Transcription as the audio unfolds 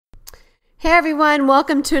Hey everyone,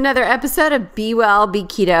 welcome to another episode of Be Well, Be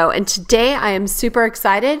Keto. And today I am super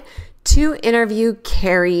excited to interview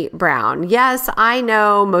Carrie Brown. Yes, I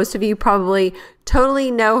know most of you probably totally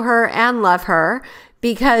know her and love her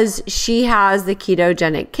because she has the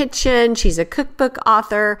Ketogenic Kitchen. She's a cookbook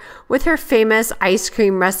author with her famous ice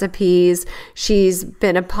cream recipes. She's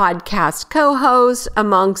been a podcast co-host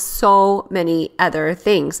amongst so many other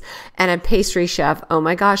things and a pastry chef. Oh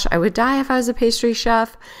my gosh, I would die if I was a pastry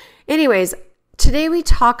chef. Anyways, today we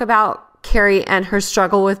talk about Carrie and her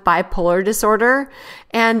struggle with bipolar disorder.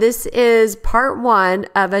 And this is part one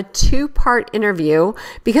of a two-part interview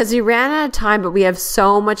because we ran out of time, but we have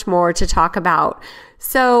so much more to talk about.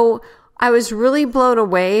 So I was really blown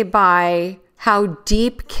away by how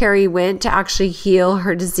deep Carrie went to actually heal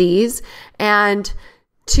her disease. And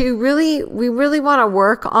we really want to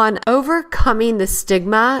work on overcoming the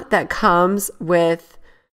stigma that comes with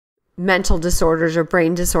mental disorders or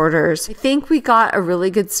brain disorders. I think we got a really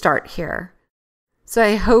good start here. So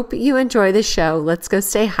I hope you enjoy the show. Let's go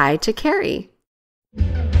say hi to Carrie.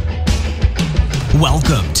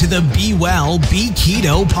 Welcome to the Be Well, Be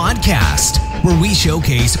Keto podcast, where we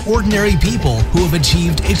showcase ordinary people who have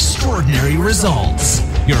achieved extraordinary results.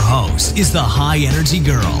 Your host is the high energy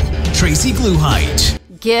girl, Tracy Gluhite.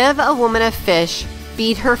 Give a woman a fish,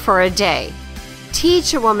 feed her for a day.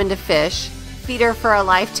 Teach a woman to fish, feed her for a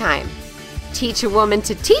lifetime. Teach a woman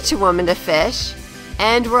to fish,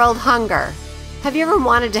 end world hunger. Have you ever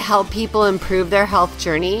wanted to help people improve their health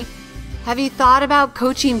journey? Have you thought about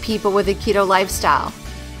coaching people with a keto lifestyle?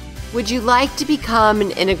 Would you like to become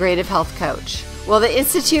an integrative health coach? Well, the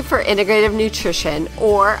Institute for Integrative Nutrition,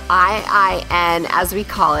 or IIN as we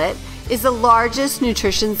call it, is the largest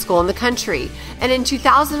nutrition school in the country. And in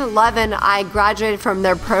 2011, I graduated from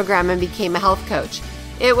their program and became a health coach.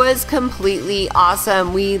 It was completely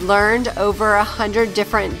awesome. We learned over 100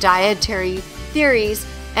 different dietary theories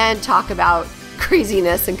and talk about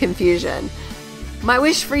craziness and confusion. My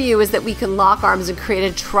wish for you is that we can lock arms and create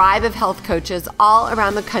a tribe of health coaches all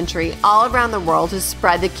around the country, all around the world to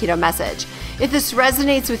spread the keto message. If this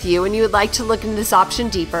resonates with you and you would like to look into this option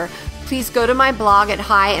deeper, please go to my blog at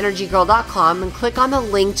highenergygirl.com and click on the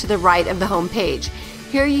link to the right of the homepage.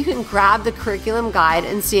 Here you can grab the curriculum guide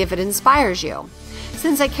and see if it inspires you.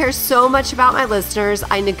 Since I care so much about my listeners,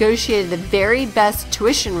 I negotiated the very best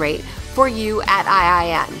tuition rate for you at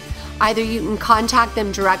IIN. Either you can contact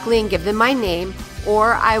them directly and give them my name,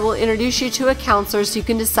 or I will introduce you to a counselor so you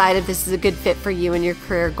can decide if this is a good fit for you and your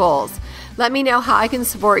career goals. Let me know how I can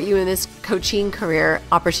support you in this coaching career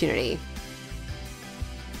opportunity.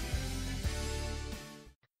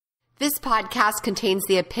 This podcast contains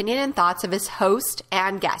the opinion and thoughts of its host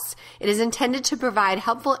and guests. It is intended to provide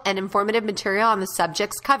helpful and informative material on the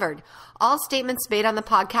subjects covered. All statements made on the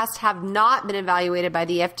podcast have not been evaluated by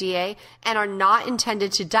the FDA and are not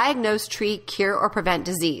intended to diagnose, treat, cure, or prevent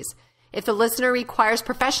disease. If the listener requires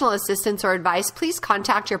professional assistance or advice, please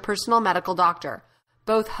contact your personal medical doctor.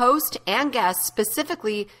 Both host and guest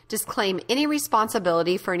specifically disclaim any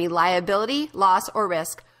responsibility for any liability, loss, or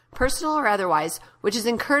risk, personal or otherwise, which is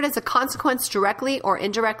incurred as a consequence directly or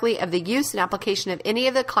indirectly of the use and application of any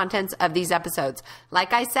of the contents of these episodes.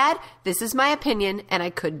 Like I said, this is my opinion and I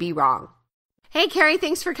could be wrong. Hey, Carrie,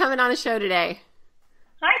 thanks for coming on the show today.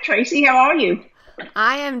 Hi, Tracy. How are you?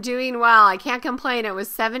 I am doing well. I can't complain. It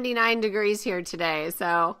was 79 degrees here today,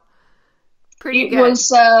 so pretty good.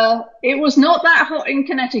 It was not that hot in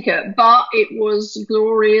Connecticut, but it was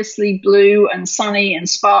gloriously blue and sunny and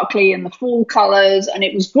sparkly in the fall colors, and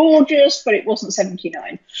it was gorgeous, but it wasn't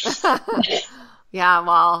 79. Yeah,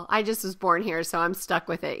 well, I just was born here, so I'm stuck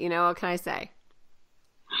with it. You know, what can I say?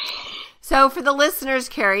 So for the listeners,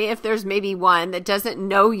 Carrie, if there's maybe one that doesn't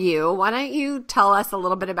know you, why don't you tell us a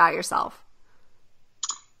little bit about yourself?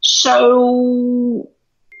 So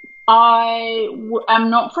I am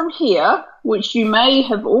not from here, which you may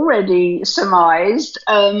have already surmised.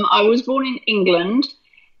 I was born in England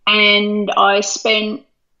and I spent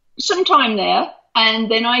some time there, and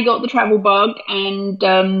then I got the travel bug,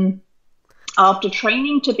 and after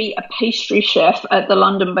training to be a pastry chef at the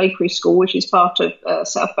London Bakery School, which is part of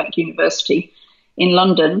South Bank University in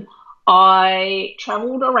London, I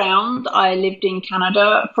traveled around. I lived in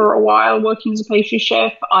Canada for a while working as a pastry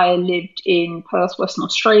chef. I lived in Perth, Western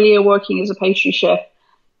Australia, working as a pastry chef.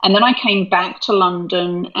 And then I came back to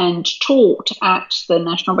London and taught at the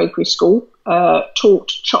National Bakery School, taught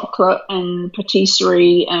chocolate and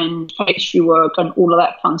patisserie and pastry work and all of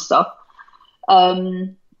that fun stuff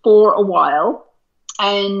for a while.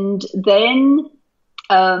 And then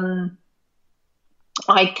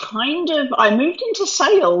I moved into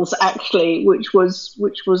sales, actually, which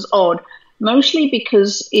was odd. mostly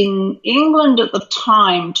because in England at the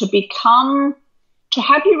time, to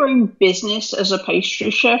have your own business as a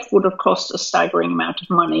pastry chef would have cost a staggering amount of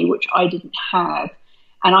money, which I didn't have.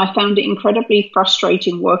 And I found it incredibly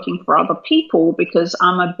frustrating working for other people because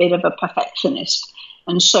I'm a bit of a perfectionist.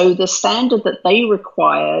 And so the standard that they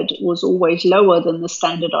required was always lower than the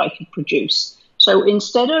standard I could produce. So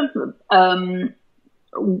instead of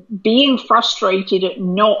being frustrated at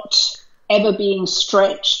not ever being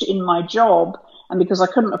stretched in my job, and because I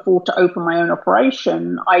couldn't afford to open my own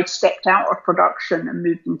operation, I stepped out of production and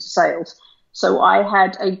moved into sales. So I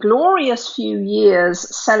had a glorious few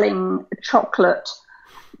years selling chocolate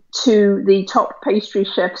to the top pastry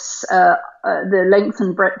chefs, the length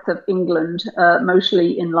and breadth of England,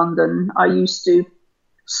 mostly in London. I used to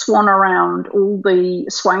swan around all the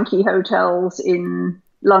swanky hotels in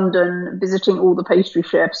London, visiting all the pastry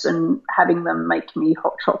chefs and having them make me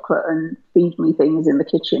hot chocolate and feed me things in the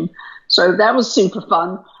kitchen. So that was super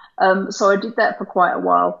fun. So I did that for quite a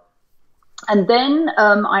while. And then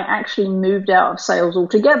I actually moved out of sales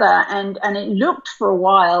altogether, and it looked for a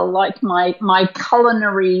while like my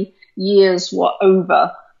culinary years were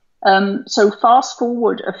over. So fast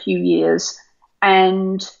forward a few years,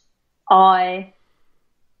 and I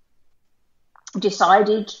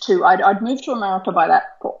decided to, I'd moved to America by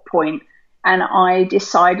that point, and I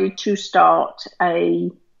decided to start a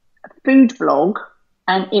food blog,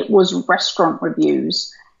 and it was restaurant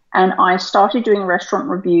reviews. And I started doing restaurant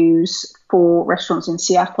reviews for restaurants in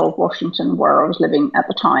Seattle, Washington, where I was living at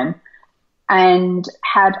the time, and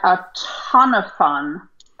had a ton of fun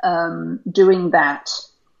doing that.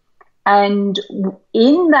 And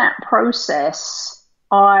in that process,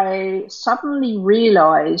 I suddenly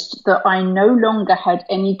realized that I no longer had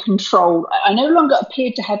any control. I no longer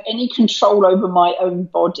appeared to have any control over my own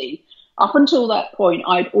body. Up until that point,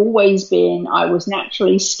 I was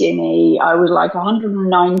naturally skinny. I was like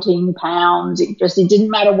 119 pounds. It didn't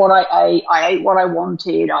matter what I ate. I ate what I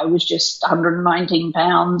wanted. I was just 119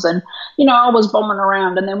 pounds. And, I was bombing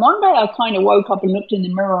around. And then one day I kind of woke up and looked in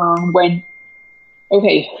the mirror and went,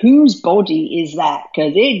 okay, whose body is that?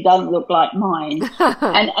 Because it doesn't look like mine.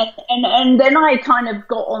 and then I kind of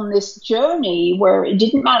got on this journey where it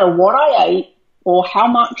didn't matter what I ate or how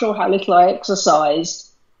much or how little I exercised.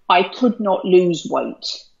 I could not lose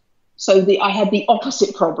weight. So I had the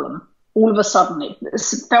opposite problem. All of a sudden, it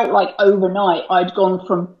felt like overnight I'd gone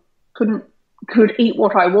from could eat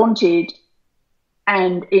what I wanted,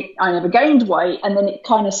 and I never gained weight, and then it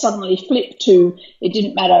kind of suddenly flipped to it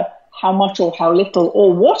didn't matter how much or how little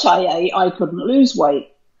or what I ate, I couldn't lose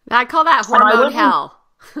weight. I call that hormone hell.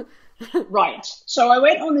 Right. So I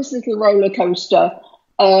went on this little roller coaster.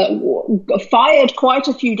 Fired quite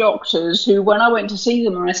a few doctors who, when I went to see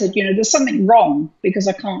them and I said, there's something wrong because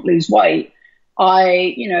I can't lose weight.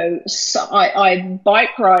 I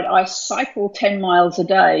bike ride, I cycle 10 miles a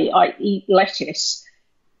day. I eat lettuce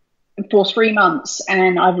for 3 months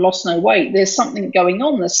and I've lost no weight. There's something going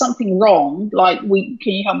on. There's something wrong. Can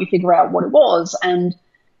you help me figure out what it was? And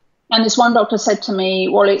this one doctor said to me,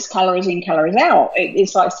 well, it's calories in, calories out.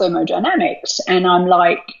 It's like thermodynamics. And I'm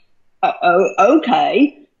like,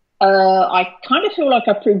 okay. I kind of feel like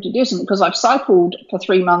I proved it isn't because I've cycled for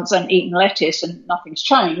 3 months and eaten lettuce and nothing's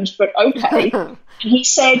changed, but okay. And he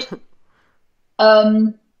said,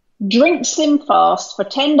 drink Slim Fast for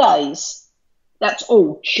 10 days. That's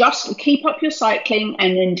all. Just keep up your cycling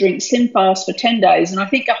and then drink Slim Fast for 10 days. And I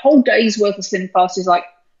think a whole day's worth of Slim Fast is like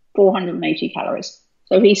 480 calories.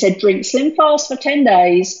 So he said, drink Slim Fast for 10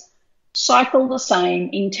 days. Cycle the same.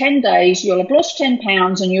 In 10 days, you'll have lost 10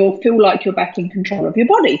 pounds and you'll feel like you're back in control of your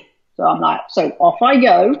body. So I'm like, so off I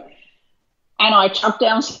go. And I chuck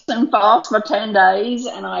down Slim Fast for 10 days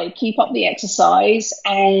and I keep up the exercise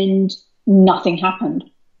and nothing happened.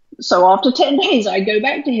 So after 10 days, I go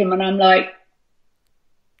back to him and I'm like,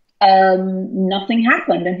 nothing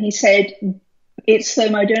happened. And he said, it's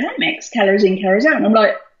thermodynamics, calories in, calories out. And I'm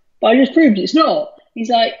like, but I just proved it's not. He's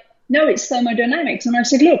like, no, it's thermodynamics. And I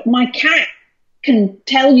said, look, my cat can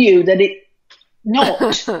tell you that it's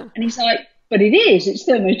not. And he's like, but it is. It's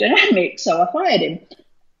thermodynamics. So I fired him.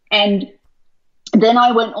 And then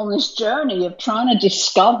I went on this journey of trying to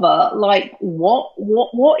discover, like,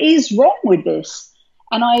 what is wrong with this?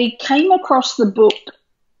 And I came across the book,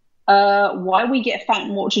 Why We Get Fat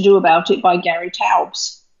and What to Do About It by Gary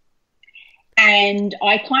Taubes. And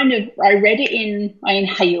I inhaled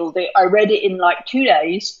it. I read it in like 2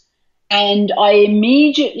 days. And I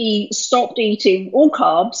immediately stopped eating all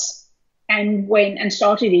carbs and went and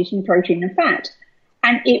started eating protein and fat.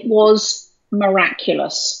 And it was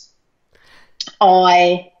miraculous.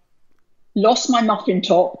 I lost my muffin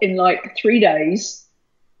top in like 3 days.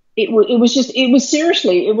 it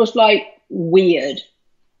was like weird.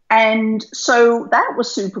 And so that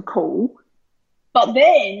was super cool. But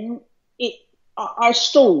then I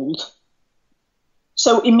stalled.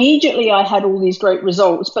 So immediately I had all these great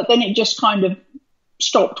results, but then it just kind of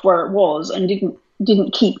stopped where it was and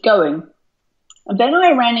didn't keep going. And then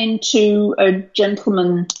I ran into a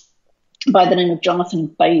gentleman by the name of Jonathan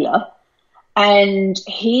Baylor, and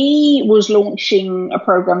he was launching a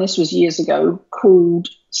program, this was years ago, called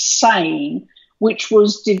SANE, which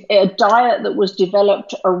was a diet that was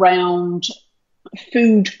developed around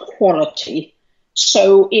food quality.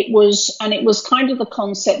 So it was kind of the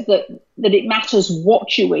concept that it matters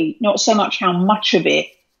what you eat, not so much how much of it.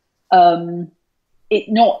 It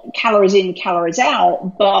not calories in, calories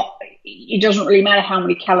out, but it doesn't really matter how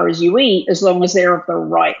many calories you eat as long as they're of the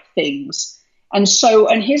right things. And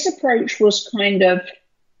his approach was kind of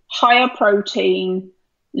higher protein,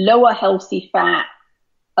 lower healthy fat,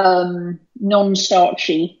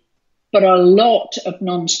 non-starchy, but a lot of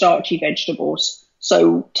non-starchy vegetables.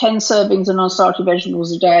 So 10 servings of non-starchy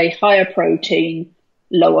vegetables a day, higher protein,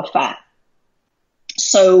 lower fat.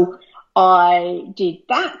 So I did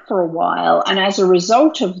that for a while, and as a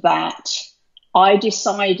result of that, I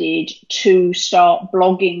decided to start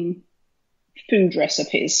blogging food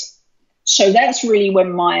recipes. So that's really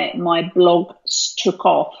when my blog took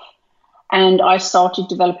off, and I started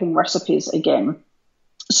developing recipes again.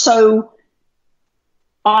 So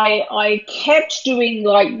I kept doing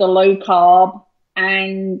like the low carb,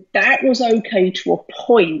 and that was okay to a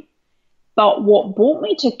point. But what brought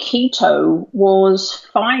me to keto was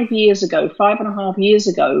 5.5 years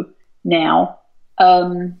ago now,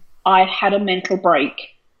 I had a mental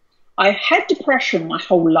break. I've had depression my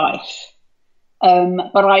whole life,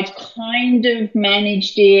 but I'd kind of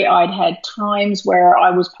managed it. I'd had times where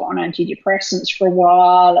I was put on antidepressants for a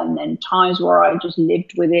while, and then times where I just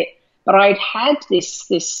lived with it. But I'd had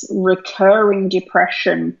this recurring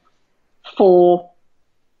depression for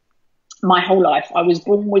my whole life. I was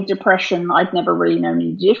born with depression. I'd never really known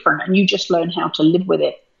any different, and you just learn how to live with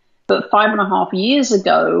it. But 5.5 years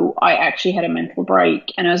ago, I actually had a mental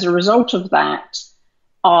break, and as a result of that,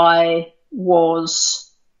 I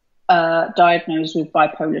was diagnosed with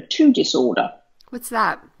bipolar 2 disorder. What's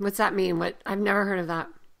that? What's that mean? I've never heard of that.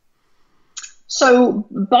 So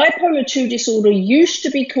bipolar 2 disorder used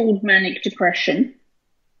to be called manic depression.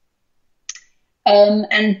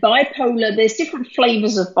 And bipolar, there's different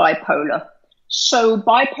flavors of bipolar. So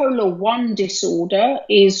bipolar 1 disorder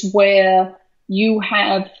is where you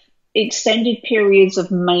have extended periods of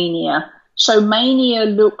mania. So mania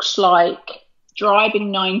looks like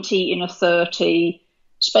driving 90 in a 30,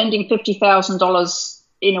 spending $50,000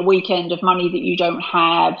 in a weekend of money that you don't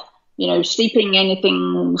have, sleeping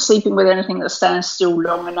with anything that stands still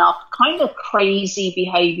long enough, kind of crazy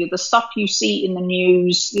behavior, the stuff you see in the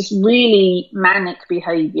news, this really manic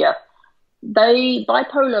behavior.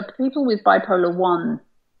 People with bipolar 1,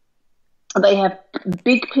 they have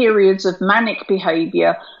big periods of manic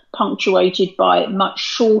behavior punctuated by much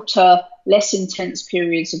shorter, less intense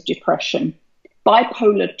periods of depression.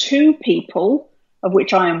 Bipolar 2 people, of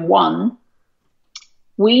which I am one,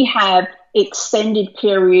 we have extended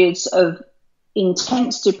periods of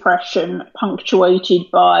intense depression punctuated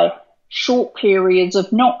by short periods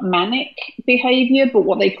of not manic behavior, but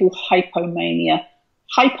what they call hypomania.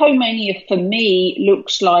 Hypomania for me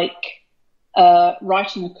looks like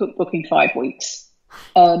writing a cookbook in 5 weeks.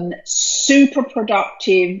 Super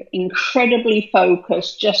productive, incredibly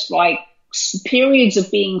focused, just like periods of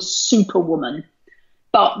being superwoman.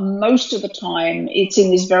 But most of the time it's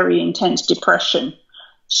in this very intense depression.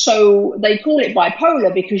 So they call it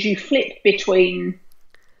bipolar because you flip between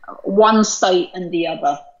one state and the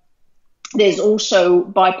other. There's also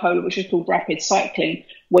bipolar, which is called rapid cycling,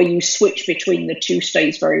 where you switch between the two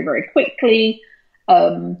states very, very quickly.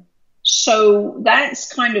 So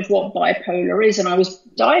that's kind of what bipolar is. And I was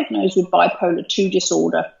diagnosed with bipolar 2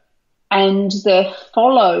 disorder, and there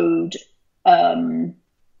followed, and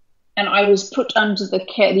I was put under the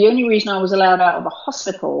care. The only reason I was allowed out of the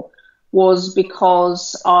hospital was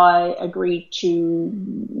because I agreed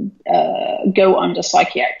to go under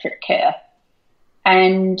psychiatric care.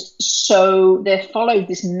 And so there followed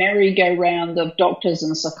this merry-go-round of doctors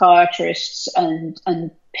and psychiatrists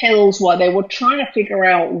and pills while they were trying to figure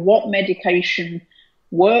out what medication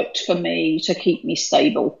worked for me to keep me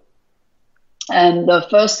stable. And the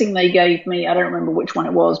first thing they gave me, I don't remember which one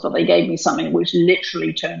it was, but they gave me something which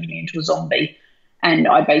literally turned me into a zombie. And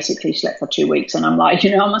I basically slept for 2 weeks. And I'm like,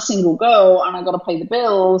 I'm a single girl and I got to pay the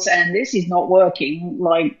bills and this is not working.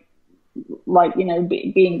 Being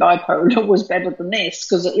bipolar was better than this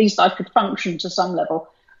because at least I could function to some level.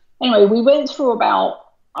 anyway, we went through about,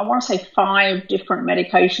 I want to say 5 different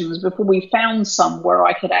medications before we found some where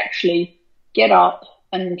I could actually get up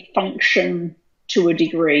and function to a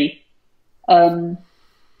degree.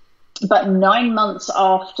 But 9 months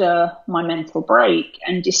after my mental break,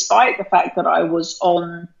 and despite the fact that I was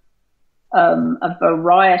on a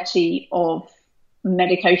variety of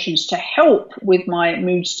medications to help with my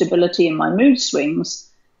mood stability and my mood swings,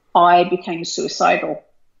 I became suicidal.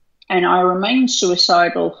 And I remained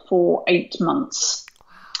suicidal for 8 months.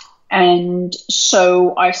 And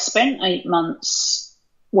so I spent 8 months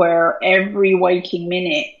where every waking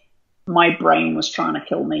minute, my brain was trying to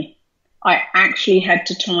kill me. I actually had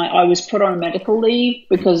to I was put on medical leave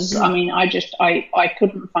because, I mean, I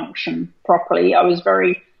couldn't function properly. I was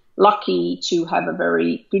very lucky to have a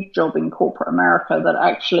very good job in corporate America that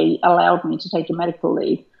actually allowed me to take a medical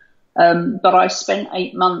leave. But I spent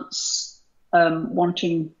 8 months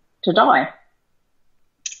wanting to die.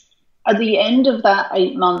 At the end of that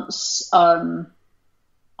 8 months, I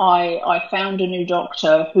found a new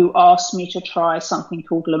doctor who asked me to try something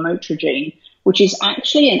called lamotrigine, which is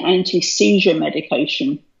actually an anti-seizure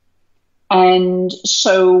medication. And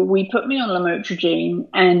so we put me on lamotrigine,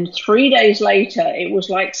 and 3 days later, it was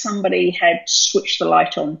like somebody had switched the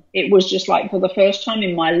light on. It was just like, for the first time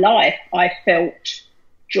in my life, I felt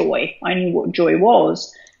joy. I knew what joy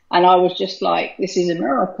was. And I was just like, this is a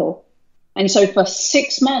miracle. And so for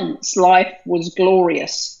 6 months, life was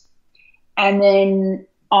glorious. And then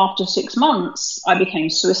after 6 months, I became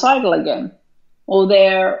suicidal again. Well,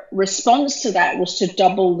 their response to that was to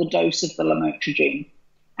double the dose of the lamotrigine.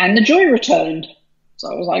 And the joy returned.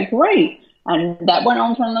 So I was like, great. And that went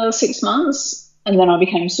on for another 6 months. And then I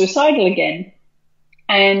became suicidal again.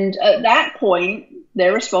 And at that point,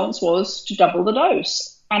 their response was to double the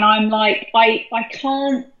dose. And I'm like, I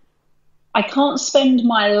can't spend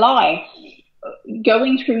my life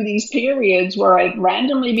going through these periods where I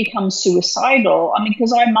randomly become suicidal. I mean,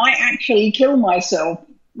 because I might actually kill myself,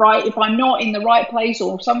 right? If I'm not in the right place,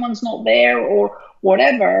 or if someone's not there, or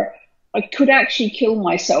whatever, I could actually kill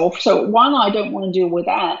myself. So one, I don't want to deal with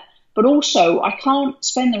that. But also, I can't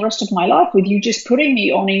spend the rest of my life with you just putting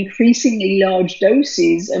me on increasingly large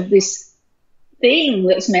doses of this thing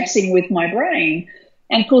that's messing with my brain.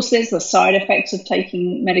 And of course, there's the side effects of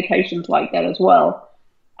taking medications like that as well.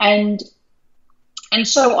 And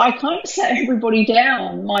so I kind of sat everybody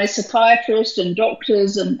down, my psychiatrist and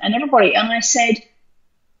doctors and everybody, and I said,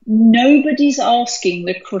 nobody's asking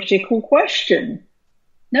the critical question.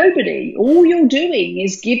 Nobody. All you're doing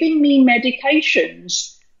is giving me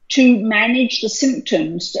medications to manage the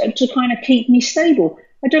symptoms, to kind of keep me stable.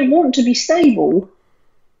 I don't want to be stable.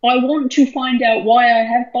 I want to find out why I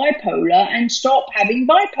have bipolar and stop having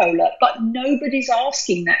bipolar. But nobody's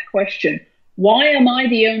asking that question. Why am I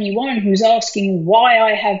the only one who's asking why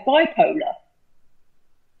I have bipolar?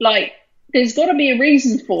 Like, there's got to be a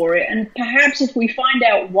reason for it. And perhaps if we find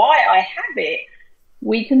out why I have it,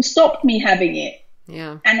 we can stop me having it.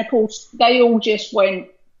 Yeah. And of course, they all just went.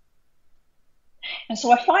 And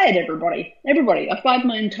so I fired everybody. I fired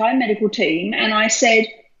my entire medical team. And I said,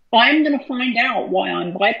 I'm going to find out why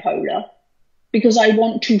I'm bipolar, because I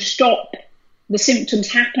want to stop the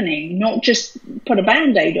symptoms happening, not just put a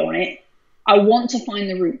Band-Aid on it. I want to find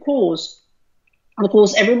the root cause. And of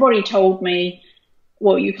course, everybody told me,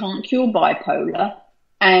 well, you can't cure bipolar,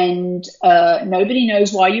 and nobody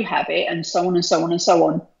knows why you have it, and so on and so on and so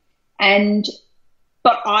on.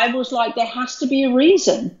 But I was like, there has to be a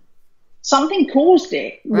reason. Something caused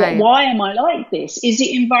it. Right. Why am I like this? Is it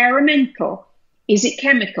environmental? Is it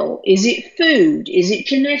chemical? Is it food? Is it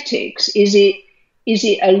genetics? Is it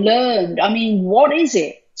a learned? I mean, what is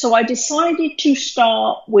it? So I decided to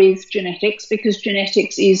start with genetics, because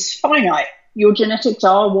genetics is finite. Your genetics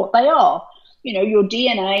are what they are. You know, your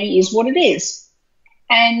DNA is what it is.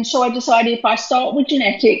 And so I decided, if I start with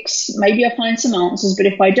genetics, maybe I'll find some answers. But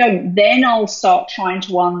if I don't, then I'll start trying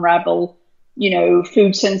to unravel, you know,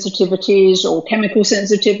 food sensitivities or chemical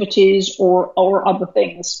sensitivities or other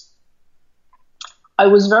things. I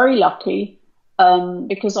was very lucky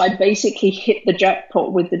because I basically hit the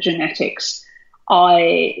jackpot with the genetics.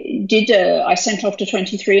 I sent off to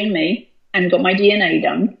 23andMe and got my DNA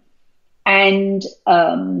done. And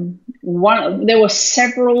there were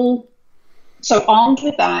several, so armed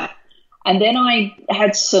with that. And then I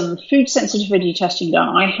had some food sensitivity testing done.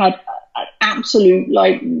 I had an absolute,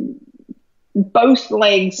 like, both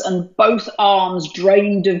legs and both arms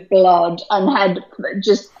drained of blood, and had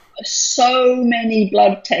just so many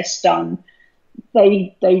blood tests done.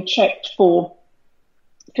 They checked for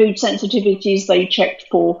food sensitivities. They checked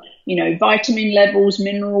for, vitamin levels,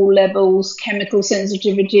 mineral levels, chemical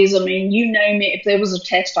sensitivities. I mean, you name it. If there was a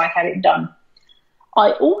test, I had it done.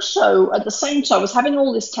 I also, at the same time, I was having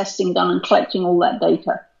all this testing done and collecting all that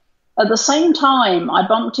data. At the same time, I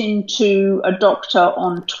bumped into a doctor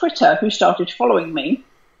on Twitter who started following me,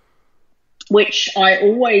 which I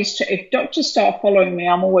always, if doctors start following me,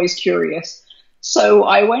 I'm always curious. So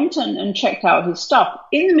I went and checked out his stuff.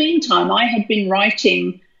 In the meantime, I had been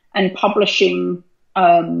writing and publishing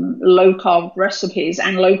low-carb recipes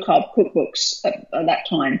and low-carb cookbooks at that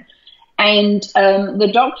time. And the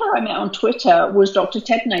doctor I met on Twitter was Dr.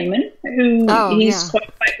 Ted Naiman, who he's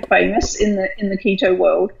quite famous in the keto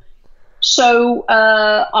world. So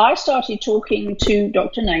I started talking to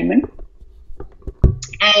Dr. Naiman,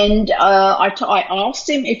 and I asked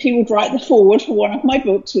him if he would write the foreword for one of my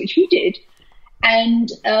books, which he did.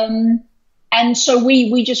 And so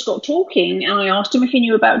we just got talking, and I asked him if he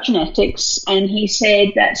knew about genetics, and he said,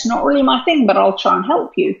 that's not really my thing, but I'll try and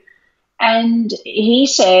help you. And he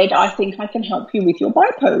said, I think I can help you with your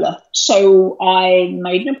bipolar. So I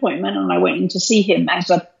made an appointment, and I went in to see him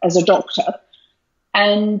as a doctor.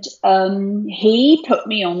 And he put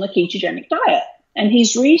me on the ketogenic diet. And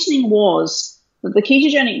his reasoning was that the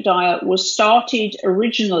ketogenic diet was started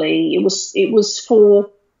originally, it was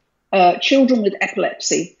for children with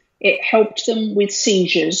epilepsy. It helped them with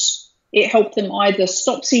seizures. It helped them either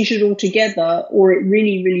stop seizures altogether, or it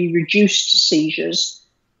really, really reduced seizures.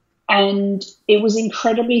 And it was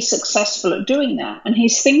incredibly successful at doing that. And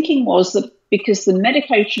his thinking was that because the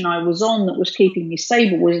medication I was on that was keeping me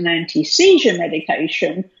stable was an anti-seizure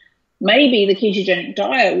medication, maybe the ketogenic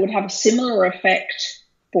diet would have a similar effect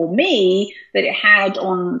for me that it had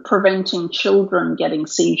on preventing children getting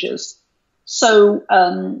seizures. So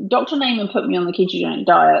Dr. Naiman put me on the ketogenic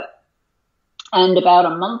diet. And about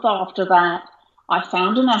a month after that, I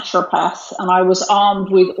found a naturopath, and I was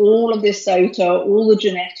armed with all of this data, all the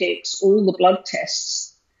genetics, all the blood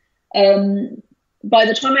tests. By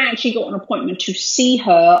the time I actually got an appointment to see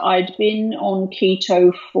her, I'd been on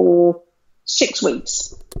keto for 6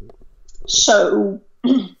 weeks. So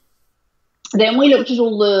then we looked at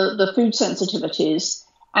all the food sensitivities,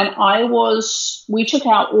 and we took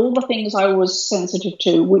out all the things I was sensitive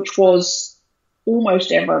to, which was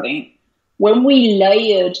almost everything. When we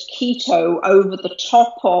layered keto over the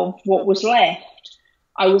top of what was left,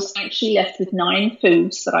 I was actually left with 9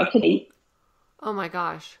 foods that I could eat. Oh my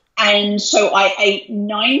gosh. And so I ate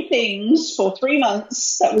 9 things for 3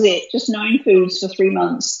 months. That was it, just 9 foods for 3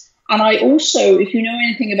 months. And I also, if you know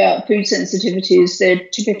anything about food sensitivities, they're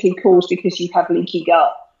typically caused because you have leaky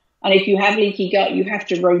gut. And if you have leaky gut, you have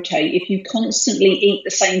to rotate. If you constantly eat the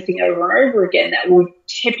same thing over and over again, that will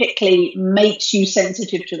typically make you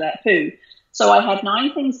sensitive to that food. So I had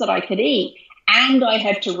 9 things that I could eat, and I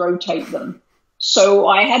had to rotate them. So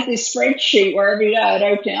I had this spreadsheet where every day I'd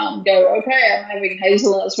open it up and go, okay, I'm having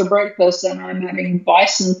hazelnuts for breakfast, and I'm having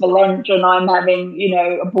bison for lunch, and I'm having,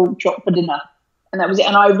 a pork chop for dinner. And that was it.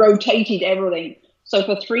 And I rotated everything. So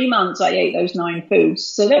for 3 months, I ate those 9 foods.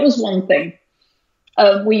 So that was one thing.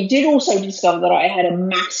 We did also discover that I had a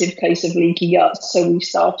massive case of leaky gut. So we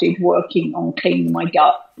started working on cleaning my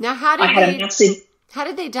gut. Now, how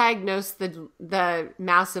did they diagnose the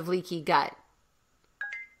massive leaky gut?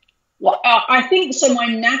 Well, I think so. My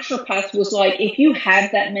naturopath was like, if you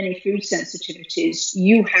have that many food sensitivities,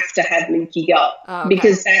 you have to have leaky gut. Oh, okay.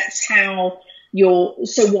 Because that's how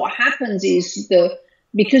so what happens is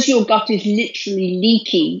because your gut is literally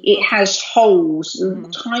leaky, it has holes,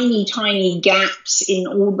 tiny, tiny gaps in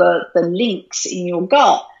all the links in your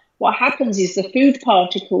gut. What happens is the food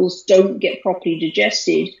particles don't get properly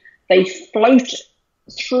digested. They float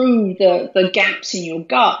through the gaps in your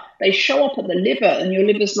gut. They show up at the liver, and your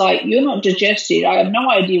liver's like, you're not digested. I have no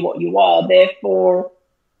idea what you are. Therefore,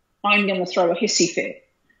 I'm going to throw a hissy fit.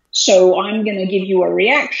 So I'm going to give you a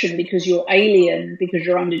reaction because you're alien, because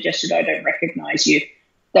you're undigested. I don't recognize you.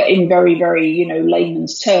 That in very, very,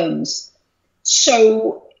 layman's terms.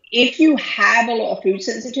 So if you have a lot of food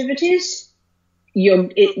sensitivities, you're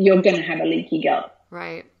going to have a leaky gut.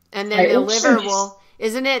 Right. And then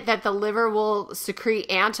isn't it that the liver will secrete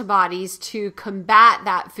antibodies to combat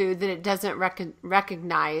that food that it doesn't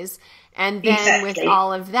recognize? And then with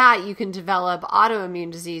all of that, you can develop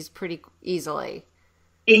autoimmune disease pretty easily.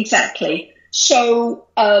 Exactly. So,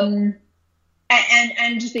 and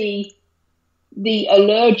the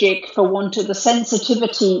allergic, for want of the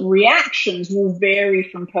sensitivity reactions will vary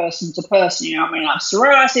from person to person. I have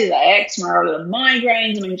psoriasis, I have eczema, I have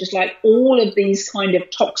migraines. Just like all of these kind of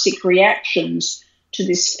toxic reactions to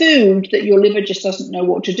this food that your liver just doesn't know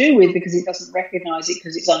what to do with because it doesn't recognize it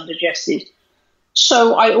because it's undigested.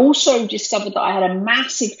 So I also discovered that I had a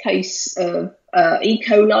massive case of E.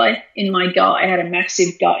 coli in my gut. I had a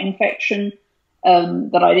massive gut infection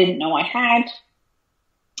that I didn't know I had.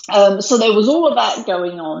 So there was all of that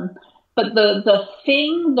going on. But the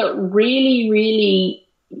thing that really, really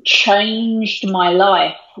changed my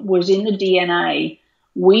life was in the DNA.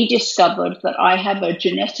 We discovered that I have a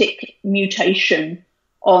genetic mutation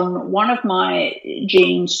on one of my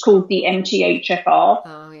genes called the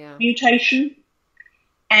MTHFR mutation.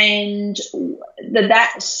 And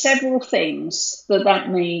that several things that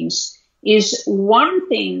means is, one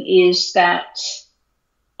thing is that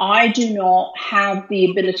I do not have the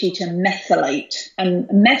ability to methylate. And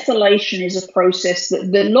methylation is a process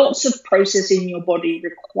that lots of processes in your body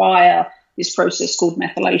require this process called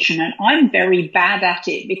methylation. And I'm very bad at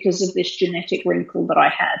it because of this genetic wrinkle that I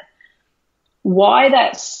had. Why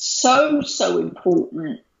that's so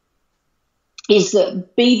important is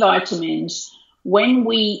that B vitamins, when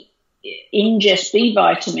we ingest B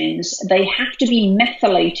vitamins, they have to be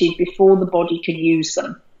methylated before the body can use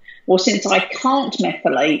them. Well, since I can't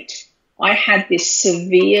methylate, I had this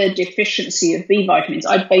severe deficiency of B vitamins.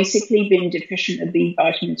 I'd basically been deficient of B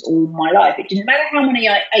vitamins all my life. It didn't matter how many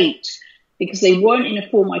I ate because they weren't in a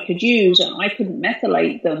form I could use and I couldn't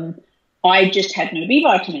methylate them. I just had no B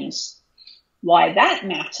vitamins. Why that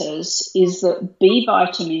matters is that B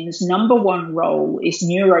vitamins' number one role is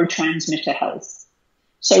neurotransmitter health.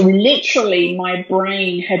 So literally my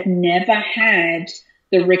brain had never had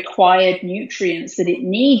the required nutrients that it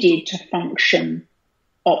needed to function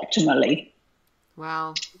optimally.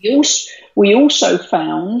 Wow. We also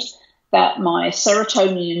found that my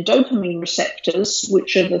serotonin and dopamine receptors,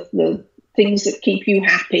 which are the things that keep you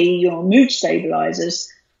happy, your mood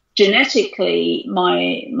stabilizers, genetically,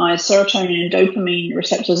 my serotonin and dopamine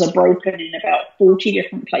receptors are broken in about 40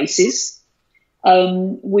 different places.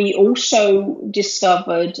 We also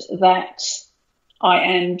discovered that I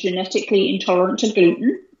am genetically intolerant to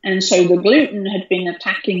gluten. And so the gluten had been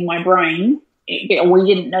attacking my brain. We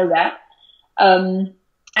didn't know that. And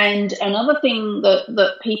another thing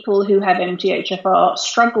that people who have MTHFR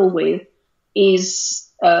struggle with is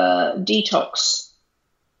detox.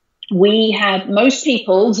 Most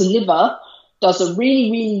people's liver does a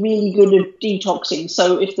really, really, really good at detoxing.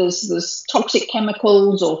 So if there's toxic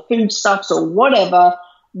chemicals or foodstuffs or whatever,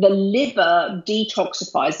 the liver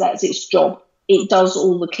detoxifies. That's its job. It does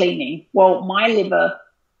all the cleaning. Well, my liver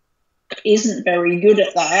isn't very good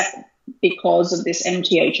at that because of this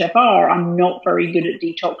MTHFR. I'm not very good at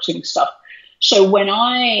detoxing stuff. So when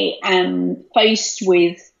I am faced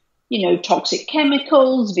with toxic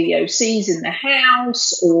chemicals, VOCs in the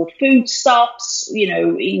house, or foodstuffs,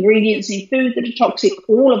 ingredients in food that are toxic,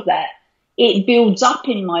 all of that, it builds up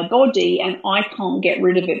in my body and I can't get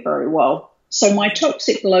rid of it very well. So my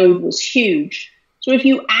toxic load was huge. So if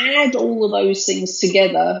you add all of those things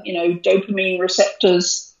together, dopamine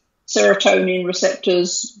receptors, serotonin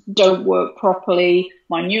receptors don't work properly.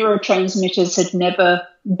 My neurotransmitters had never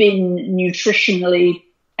been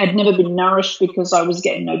nourished because I was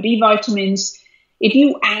getting no B vitamins. If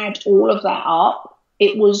you add all of that up,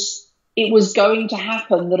 it was going to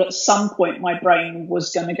happen that at some point my brain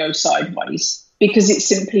was going to go sideways because it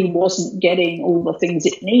simply wasn't getting all the things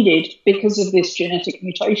it needed because of this genetic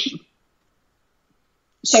mutation.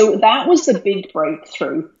 So that was the big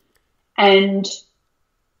breakthrough. And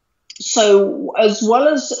so as well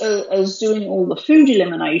as doing all the food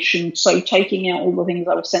elimination, so taking out all the things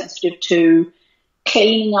I was sensitive to,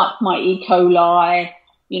 cleaning up my E. coli,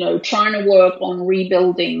 trying to work on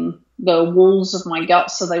rebuilding the walls of my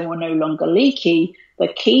gut so they were no longer leaky, the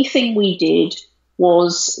key thing we did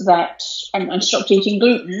was that, and stopped eating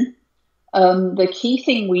gluten, the key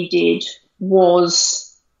thing we did was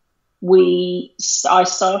I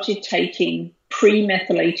started taking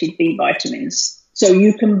pre-methylated B vitamins. So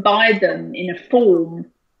you can buy them in a form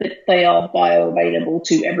that they are bioavailable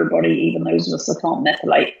to everybody, even those of us that can't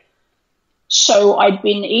methylate. So I'd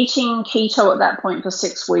been eating keto at that point for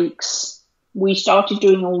 6 weeks. We started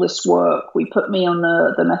doing all this work. We put me on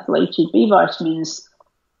the methylated B vitamins.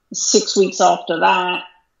 6 weeks after that,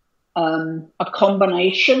 a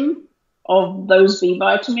combination of those B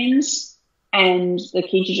vitamins and the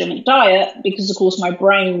ketogenic diet, because of course my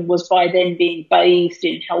brain was by then being bathed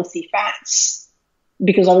in healthy fats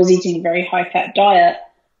because I was eating a very high fat diet.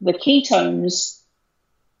 The ketones,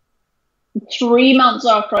 3 months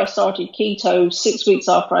after I started keto, 6 weeks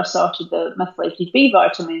after I started the methylated B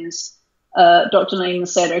vitamins, Dr. Naiman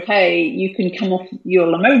said, okay, you can come off your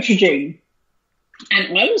lamotrigine.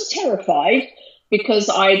 And I was terrified because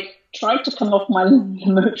I tried to come off my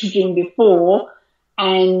lamotrigine before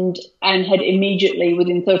and had immediately,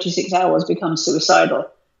 within 36 hours, become suicidal.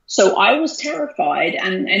 So I was terrified,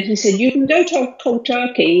 and he said, you can go to cold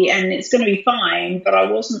turkey and it's going to be fine, but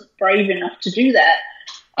I wasn't brave enough to do that.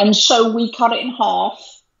 And so we cut it in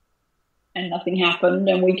half, and nothing happened,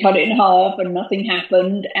 and we cut it in half and nothing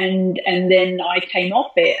happened, and then I came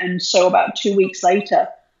off it. And so about 2 weeks later,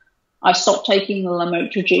 I stopped taking the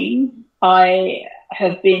lamotrigine. I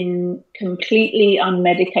have been completely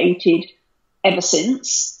unmedicated ever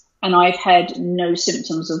since, and I've had no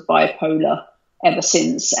symptoms of bipolar ever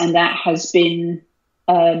since. And that has been,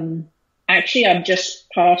 actually, I've just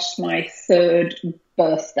passed my 3rd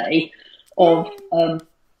birthday of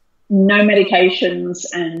no medications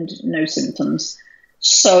and no symptoms.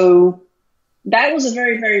 So that was a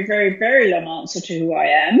very, very, very, very long answer to who I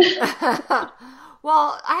am.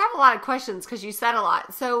 Well, I have a lot of questions because you said a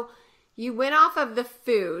lot. So you went off of the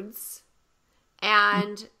foods,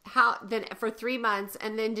 and how then for 3 months,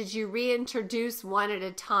 and then did you reintroduce one at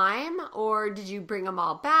a time, or did you bring them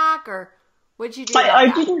all back, or what did you do?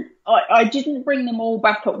 I didn't bring them all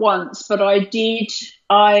back at once, but I did.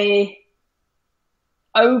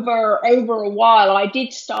 Over a while, I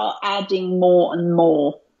did start adding more and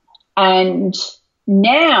more, and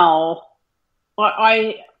now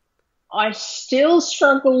I still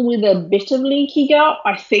struggle with a bit of leaky gut,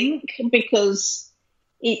 I think, because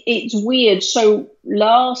it's weird. So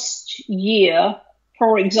last year,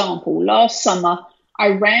 for example, last summer, I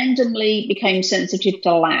randomly became sensitive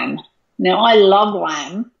to lamb. Now, I love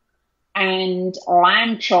lamb, and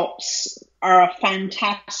lamb chops are a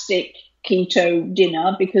fantastic keto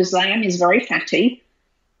dinner because lamb is very fatty.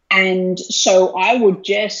 And so I would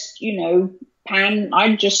just,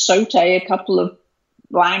 I'd just saute a couple of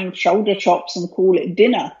lamb shoulder chops and call it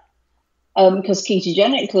dinner. Because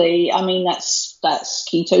ketogenically, I mean, that's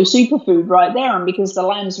keto superfood right there. And because the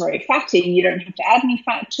lamb's very fatty, you don't have to add any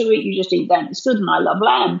fat to it. You just eat that. It's good. And I love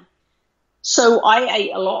lamb. So I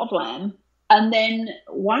ate a lot of lamb. And then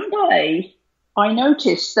one day I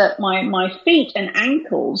noticed that my feet and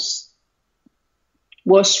ankles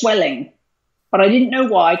were swelling, but I didn't know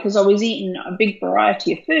why, because I was eating a big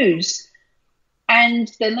variety of foods.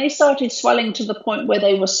 And then they started swelling to the point where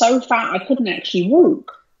they were so fat I couldn't actually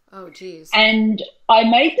walk. Oh, geez. And I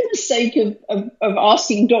made the mistake of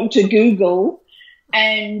asking Dr. Google.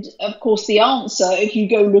 And, of course, the answer, if you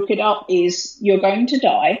go look it up, is you're going to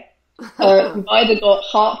die. You've either got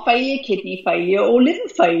heart failure, kidney failure, or liver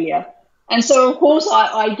failure. And so, of course,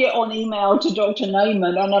 I get on email to Dr.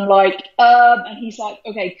 Naiman, and I'm like, and he's like,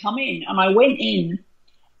 okay, come in. And I went in,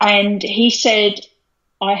 and he said,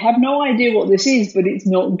 I have no idea what this is, but it's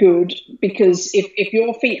not good, because if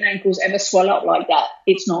your feet and ankles ever swell up like that,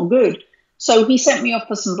 it's not good. So he sent me off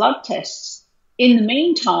for some blood tests. In the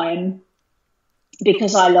meantime,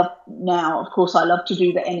 because I love to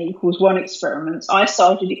do the N=1 experiments, I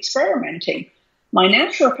started experimenting. My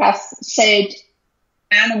naturopath said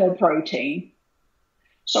animal protein.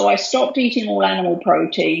 So I stopped eating all animal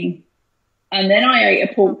protein, and then I ate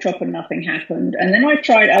a pork chop and nothing happened. And then I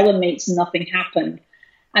tried other meats and nothing happened.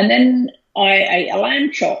 And then I ate a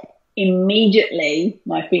lamb chop. Immediately,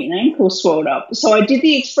 my feet and ankles swelled up. So I did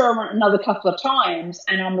the experiment another couple of times,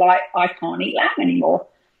 and I'm like, I can't eat lamb anymore.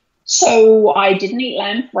 So I didn't eat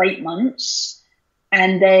lamb for 8 months,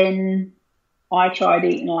 and then I tried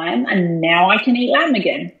eating lamb, and now I can eat lamb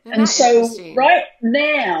again. And so right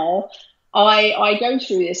now I go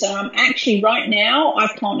through this, and I'm actually right now I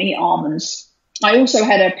can't eat almonds. I also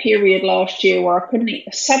had a period last year where I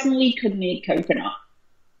suddenly couldn't eat coconut.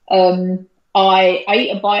 I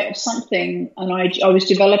ate a bite of something, and I was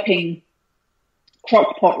developing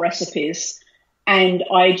crock pot recipes, and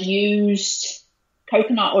I'd used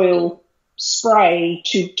coconut oil spray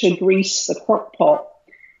to grease the crock pot.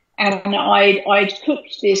 And I'd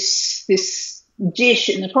cooked this dish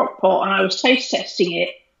in the crock pot, and I was taste testing it,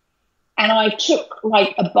 and I took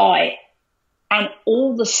like a bite, and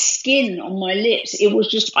all the skin on my lips,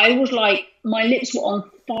 my lips were on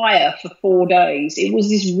fire for 4 days. It was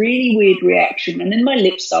this really weird reaction, and then my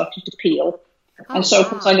lips started to peel. And so, of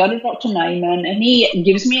course, I go to Dr. Naiman, and he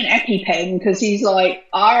gives me an EpiPen because he's like,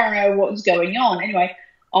 I don't know what's going on. Anyway,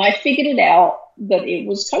 I figured it out that it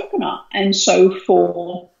was coconut. And so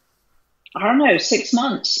for 6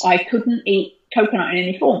 months, I couldn't eat coconut in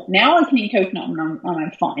any form. Now I can eat coconut and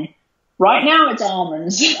I'm fine. Right now it's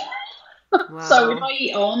almonds. Wow. So if I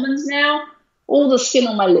eat almonds now, all the skin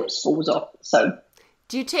on my lips falls off. So,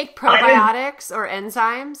 do you take probiotics or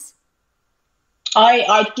enzymes?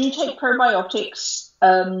 I do take probiotics,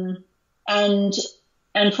 and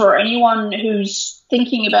for anyone who's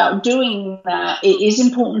thinking about doing that, it is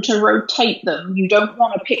important to rotate them. You don't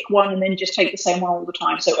want to pick one and then just take the same one all the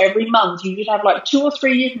time. So every month you should have like 2 or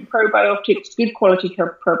 3 different probiotics, good quality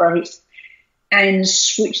probiotics, and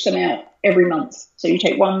switch them out every month. So you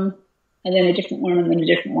take one and then a different one and then a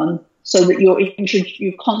different one, so that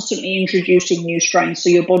you're constantly introducing new strains, so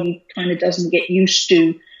your body kind of doesn't get used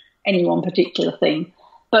to any one particular thing.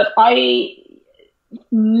 But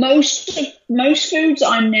most foods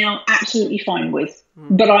I'm now absolutely fine with.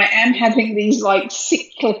 But I am having these like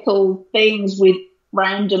cyclical things with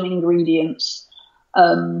random ingredients.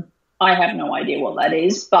 I have no idea what that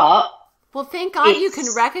is, but well, thank God you can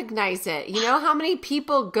recognize it. You know how many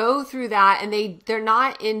people go through that and they're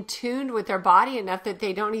not in tune with their body enough that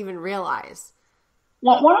they don't even realize.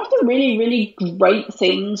 Well, one of the really, really great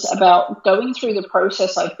things about going through the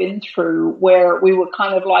process I've been through, where we were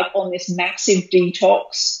kind of like on this massive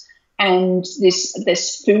detox and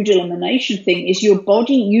this food elimination thing, is your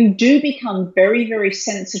body, you do become very, very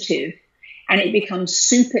sensitive, and it becomes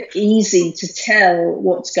super easy to tell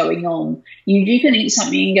what's going on. You can eat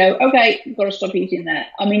something and go, okay, I've got to stop eating that.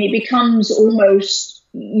 I mean, it becomes almost,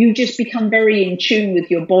 you just become very in tune with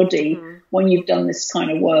your body when you've done this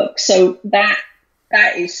kind of work. So that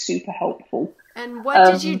is super helpful. And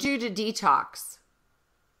what did you do to detox?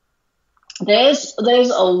 There's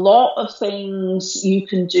a lot of things you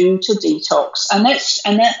can do to detox, and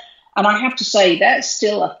I have to say that's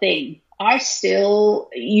still a thing.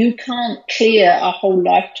 You can't clear a whole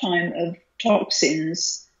lifetime of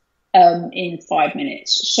toxins in 5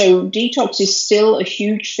 minutes. So detox is still a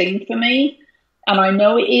huge thing for me, and I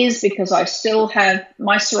know it is because I still have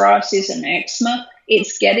my psoriasis and eczema.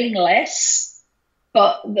 It's getting less,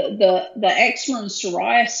 but the eczema and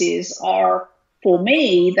psoriasis are, for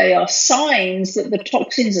me, they are signs that the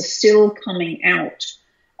toxins are still coming out,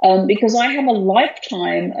 because I have a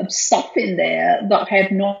lifetime of stuff in there that I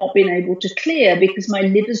have not been able to clear because my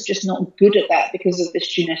liver's just not good at that because of this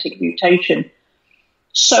genetic mutation.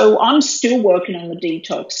 So I'm still working on the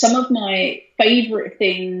detox. Some of my favorite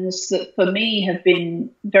things that for me have been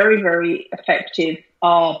very, very effective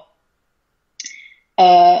are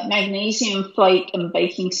magnesium flake and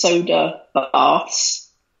baking soda baths.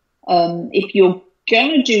 If you're going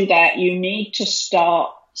to do that, you need to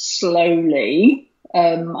start slowly.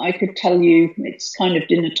 I could tell you it's kind of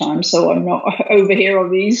dinner time, so I'm not over here on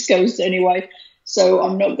the East Coast anyway, so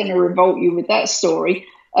I'm not going to revolt you with that story.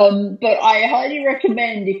 But I highly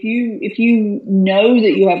recommend, if you know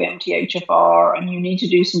that you have MTHFR and you need to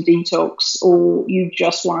do some detox, or you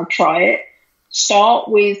just want to try it, start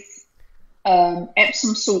with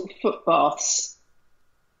Epsom salt foot baths.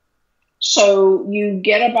 So you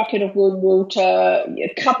get a bucket of warm water,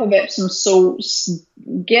 a cup of Epsom salts,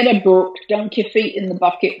 get a book, dunk your feet in the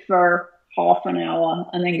bucket for half an hour,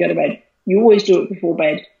 and then go to bed. You always do it before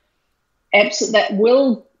bed. Epsom,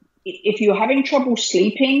 if you're having trouble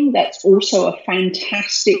sleeping, that's also a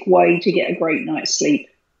fantastic way to get a great night's sleep,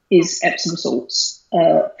 is Epsom salts,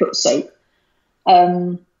 foot soak.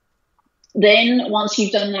 Then once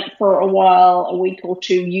you've done that for a while, a week or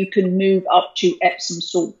two, you can move up to Epsom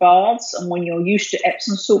salt baths. And when you're used to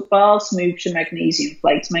Epsom salt baths, move to magnesium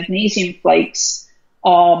flakes. Magnesium flakes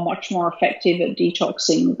are much more effective at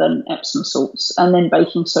detoxing than Epsom salts. And then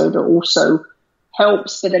baking soda also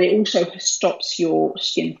helps, but then it also stops your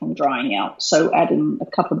skin from drying out. So adding a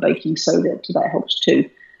cup of baking soda to that helps too.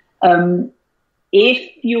 If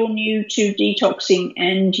you're new to detoxing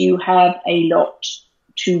and you have a lot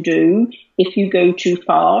to do, if you go too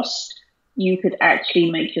fast, you could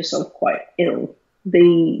actually make yourself quite ill.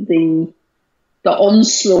 The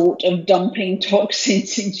onslaught of dumping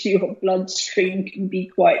toxins into your bloodstream can be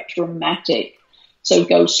quite dramatic. So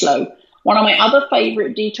go slow. One of my other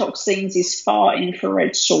favorite detox things is far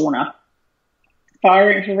infrared sauna.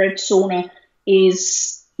 Far infrared sauna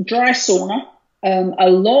is dry sauna.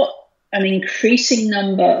 An increasing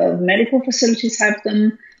number of medical facilities have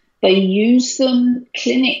them. They use them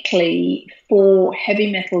clinically for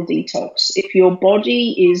heavy metal detox. If your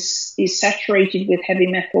body is saturated with heavy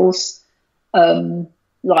metals,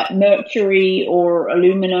 like mercury or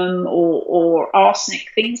aluminum or arsenic,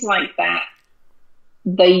 things like that,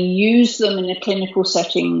 they use them in a clinical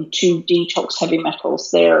setting to detox heavy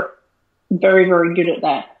metals. They're very, very good at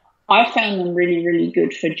that. I found them really, really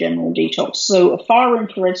good for general detox. So a far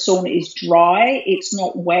infrared sauna is dry. It's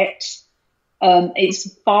not wet.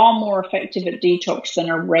 It's far more effective at detox than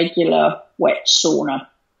a regular wet sauna.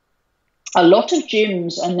 A lot of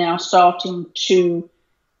gyms are now starting to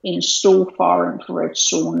install far infrared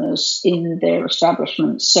saunas in their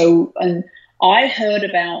establishments. So, and I heard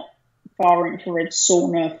about far infrared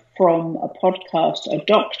sauna from a podcast, a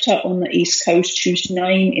doctor on the East Coast whose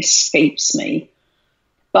name escapes me.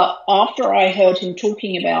 But after I heard him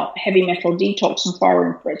talking about heavy metal detox and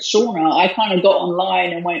fire infrared sauna, I kind of got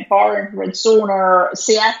online and went fire infrared sauna,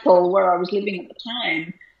 Seattle, where I was living at the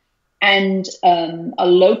time. And a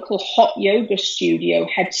local hot yoga studio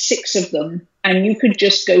had 6 of them, and you could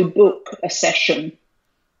just go book a session.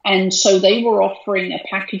 And so they were offering a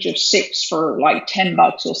package of 6 for like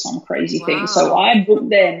 $10 or some crazy thing. So I booked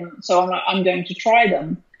them. So I'm like, I'm going to try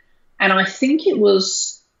them. And I think it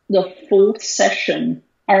was the 4th session.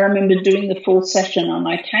 I remember doing the 4th session, and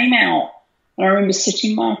I came out, and I remember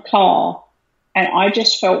sitting in my car, and I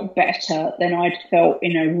just felt better than I'd felt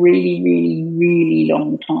in a really, really, really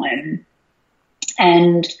long time.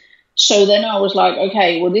 And so then I was like,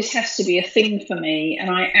 okay, well, this has to be a thing for me. And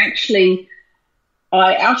I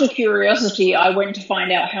out of curiosity, I went to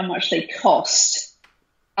find out how much they cost.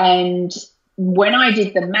 And when I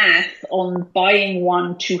did the math on buying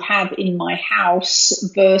one to have in my house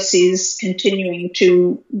versus continuing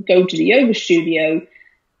to go to the yoga studio,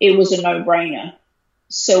 it was a no-brainer.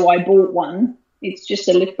 So I bought one. It's just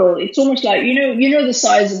a little, it's almost like, you know the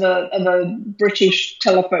size of a British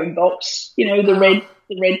telephone box, the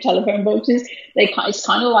red telephone boxes. It's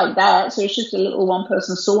kind of like that. So it's just a little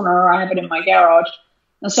one-person sauna. I have it in my garage.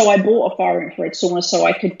 And so I bought a fire infrared sauna so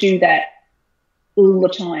I could do that all the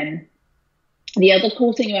time. The other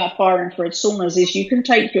cool thing about fire infrared saunas is you can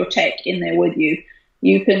take your tech in there with you.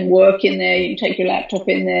 You can work in there, you can take your laptop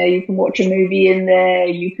in there, you can watch a movie in there,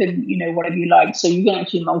 you can, whatever you like. So you can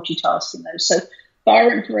actually multitask in those. So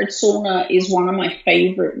fire infrared sauna is one of my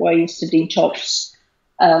favorite ways to detox.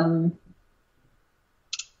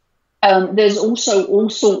 There's also all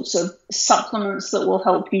sorts of supplements that will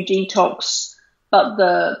help you detox, but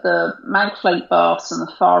the mag flake baths and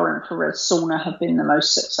the fire infrared sauna have been the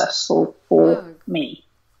most successful for me.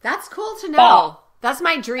 That's cool to know. That's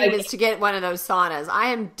my dream, is to get one of those saunas.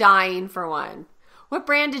 I am dying for one. What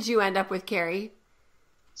brand did you end up with, Carrie?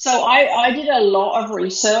 So I did a lot of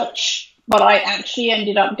research, but I actually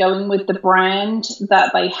ended up going with the brand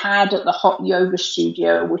that they had at the hot yoga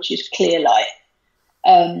studio, which is Clearlight.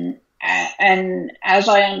 And as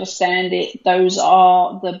I understand it, those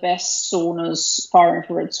are the best saunas, fire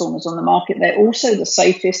infrared saunas on the market. They're also the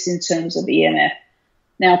safest in terms of EMF.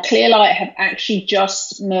 Now, Clearlight have actually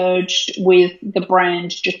just merged with the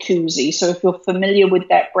brand Jacuzzi. So if you're familiar with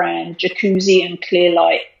that brand, Jacuzzi and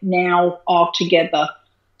Clearlight now are together.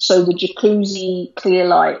 So the Jacuzzi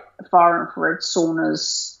Clearlight fire infrared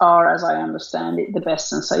saunas are, as I understand it, the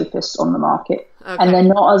best and safest on the market. Okay. And they're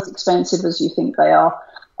not as expensive as you think they are.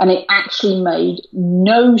 And it actually made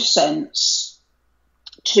no sense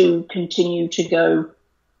to continue to go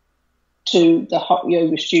to the hot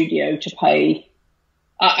yoga studio to pay.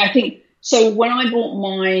 I think, so when I bought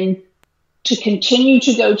mine, to continue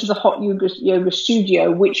to go to the hot yoga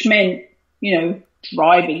studio, which meant,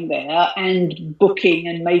 driving there and booking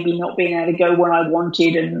and maybe not being able to go when I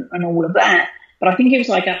wanted and all of that. But I think it was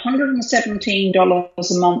like $117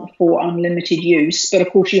 a month for unlimited use. But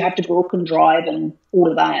of course you have to book and drive and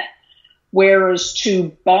all of that. Whereas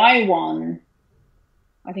to buy one,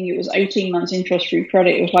 I think it was 18 months interest-free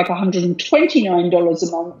credit. It was like $129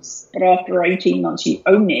 a month, but after 18 months you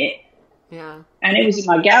own it. Yeah. And it was in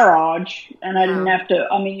my garage, and I didn't have to.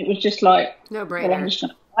 I mean, it was just like, no brainer. Well, I'm just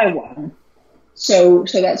going to buy one. So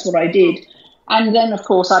that's what I did. And then, of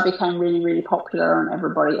course, I became really, really popular, and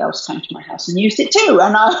everybody else came to my house and used it too.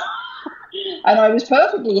 And I was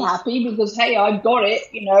perfectly happy because, hey, I've got it.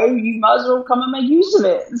 You might as well come and make use of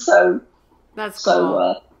it. So that's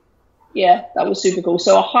cool. Yeah, that was super cool.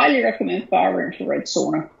 So I highly recommend fire infrared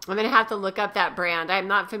sauna. I'm going to have to look up that brand. I'm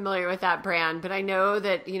not familiar with that brand, but I know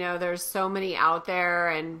that, there's so many out there,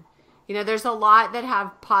 and, there's a lot that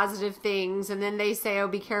have positive things. And then they say, oh,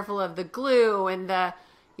 be careful of the glue and the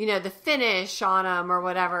finish on them or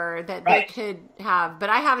whatever that They could have. But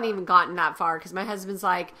I haven't even gotten that far because my husband's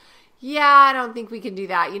like, yeah, I don't think we can do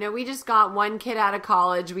that. We just got one kid out of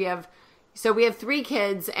college. We have 3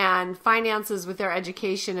 kids, and finances with their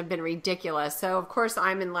education have been ridiculous. So of course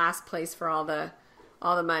I'm in last place for all the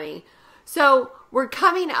money. So we're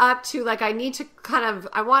coming up to,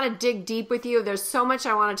 I want to dig deep with you. There's so much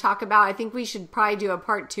I want to talk about. I think we should probably do a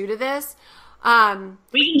part 2 to this. We can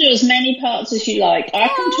do as many parts as you like. I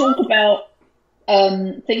can talk about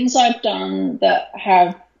things I've done that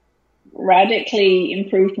have radically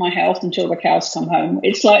improved my health until the cows come home.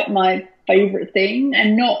 It's like my favorite thing,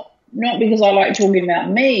 and not because I like talking about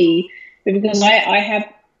me, but because I have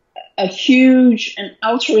a huge and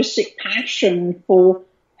altruistic passion for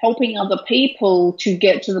helping other people to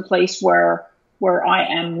get to the place where I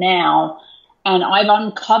am now. And I've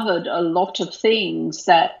uncovered a lot of things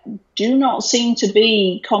that do not seem to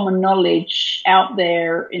be common knowledge out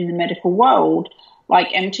there in the medical world, like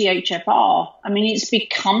MTHFR. I mean, it's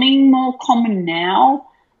becoming more common now,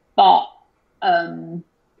 but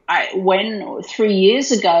when 3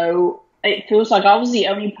 years ago, it feels like I was the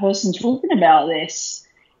only person talking about this.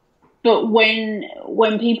 But when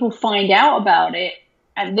people find out about it,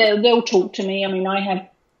 and they'll talk to me. I mean, I have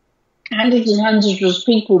hundreds and hundreds of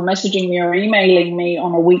people messaging me or emailing me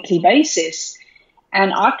on a weekly basis,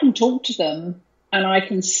 and I can talk to them and I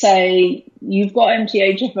can say, you've got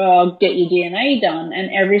MTHFR, get your DNA done.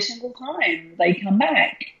 And every single time they come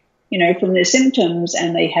back, from their symptoms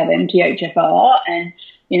and they have MTHFR and,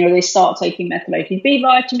 they start taking methylated B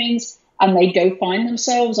vitamins and they go find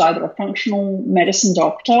themselves either a functional medicine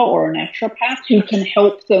doctor or a naturopath who can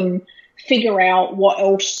help them figure out what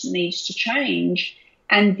else needs to change.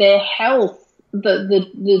 And their health,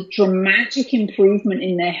 the dramatic improvement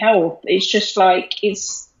in their health, it's just like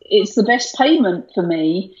it's the best payment for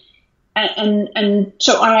me. And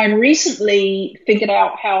so I recently figured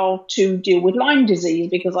out how to deal with Lyme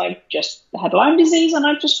disease because I've just had Lyme disease and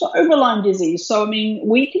I've just got over Lyme disease. So, I mean,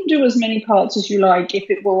 we can do as many parts as you like if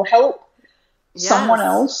it will help someone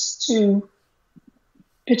else to,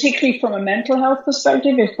 particularly from a mental health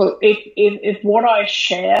perspective, if what I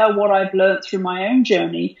share, what I've learned through my own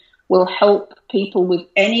journey will help people with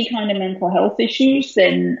any kind of mental health issues,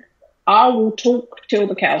 then I will talk till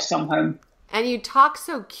the cows come home. And you talk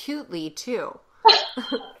so cutely too.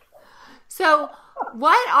 So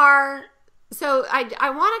I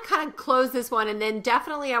want to kind of close this one, and then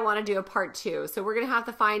definitely I want to do a part 2. So we're going to have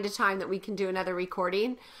to find a time that we can do another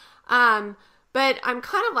recording. But I'm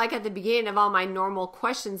kind of like at the beginning of all my normal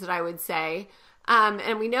questions that I would say.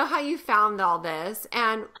 And we know how you found all this.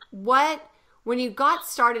 And when you got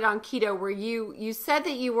started on keto, were you said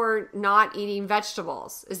that you were not eating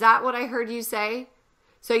vegetables. Is that what I heard you say?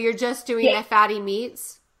 So you're just doing the fatty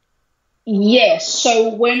meats? Yes.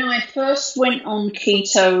 So when I first went on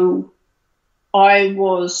keto,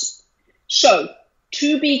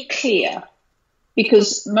 to be clear,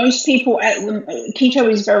 because most people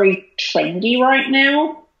keto is very trendy right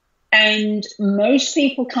now, and most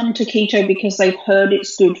people come to keto because they've heard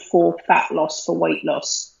it's good for fat loss, for weight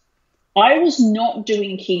loss. I was not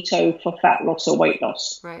doing keto for fat loss or weight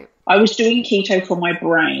loss. Right. I was doing keto for my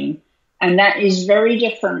brain, and that is very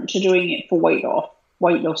different to doing it for weight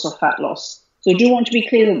loss or fat loss. So I do want to be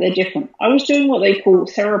clear that they're different. I was doing what they call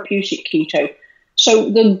therapeutic keto.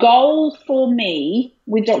 So the goal for me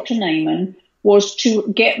with Dr. Naiman was to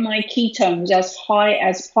get my ketones as high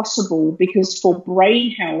as possible, because for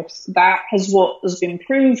brain health, that has what has been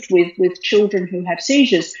proved with children who have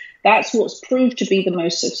seizures. That's what's proved to be the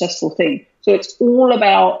most successful thing. So it's all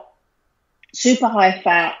about super high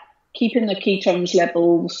fat, keeping the ketones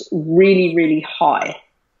levels really, really high.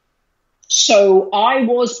 So I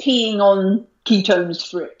was peeing on ketone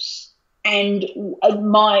strips. And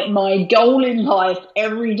my goal in life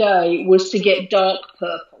every day was to get dark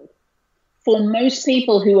purple. For most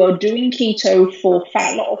people who are doing keto for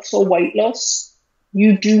fat loss or weight loss,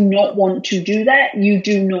 you do not want to do that. You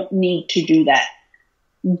do not need to do that.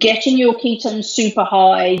 Getting your ketones super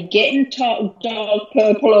high, getting dark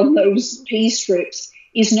purple on those pea strips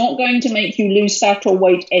is not going to make you lose fat or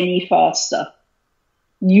weight any faster.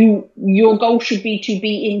 Your goal should be to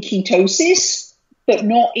be in ketosis, but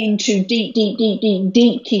not into deep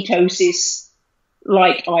ketosis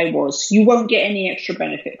like I was. You won't get any extra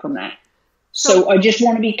benefit from that. So I just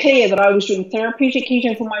want to be clear that I was doing therapeutic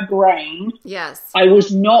keto for my brain. Yes. I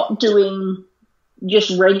was not doing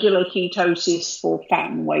just regular ketosis for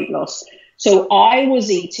fat and weight loss. So I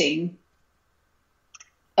was eating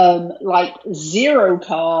like zero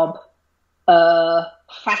carb,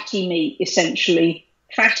 fatty meat, essentially.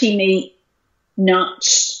 Fatty meat,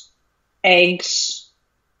 nuts, eggs,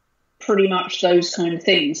 pretty much those kind of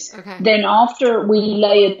things. Okay. Then after we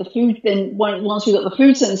layered the food, once we got the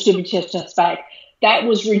food sensitivity test back, that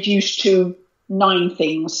was reduced to 9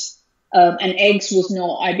 things. And eggs was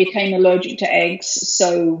not. I became allergic to eggs,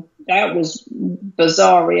 so that was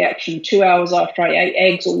bizarre reaction. 2 hours after I ate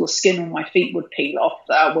eggs, all the skin on my feet would peel off.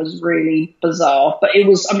 That was really bizarre. But it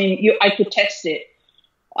was, I could test it.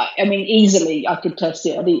 Easily I could test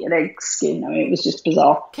it. I'd eat an egg skin. It was just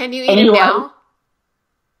bizarre. Can you eat it now?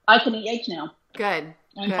 I can eat eggs now. Good.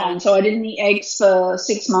 I'm fine. So I didn't eat eggs for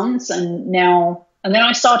 6 months, and then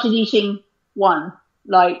I started eating one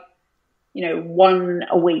a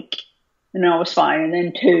week, and I was fine, and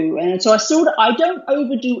then 2. And so I don't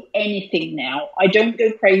overdo anything now. I don't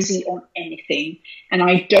go crazy on anything, and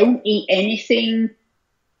I don't eat anything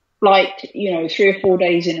 3 or 4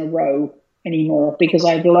 days in a row. anymore, because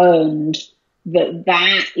I've learned that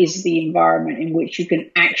that is the environment in which you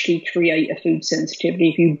can actually create a food sensitivity.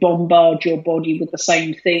 If you bombard your body with the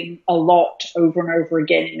same thing a lot over and over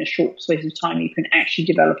again in a short space of time, you can actually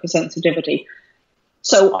develop a sensitivity.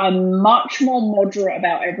 So I'm much more moderate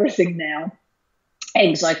about everything now.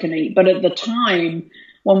 Eggs I can eat. But at the time,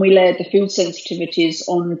 when we layered the food sensitivities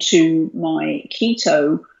onto my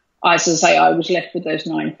keto, as I say, I was left with those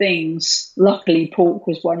 9 things. Luckily, pork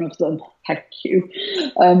was one of them. Thank you.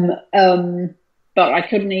 But I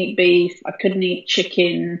couldn't eat beef. I couldn't eat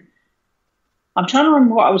chicken. I'm trying to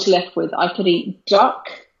remember what I was left with. I could eat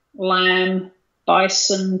duck, lamb,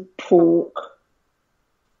 bison, pork.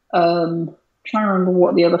 Trying to remember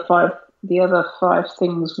what the other five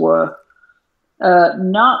things were.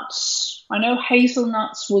 Nuts. I know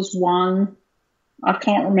hazelnuts was one. I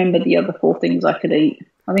can't remember the other 4 things I could eat.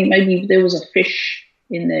 I think maybe there was a fish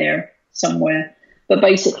in there somewhere. But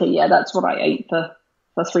basically, yeah, that's what I ate for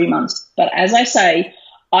 3 months. But as I say,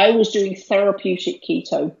 I was doing therapeutic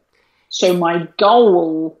keto. So my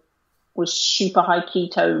goal was super high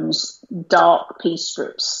ketones, dark pea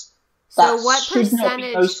strips. So that what should percentage? Not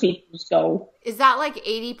be most people's goal. Is that like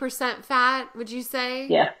 80% fat, would you say?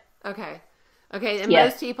 Yeah. Okay. And yeah.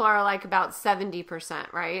 most people are like about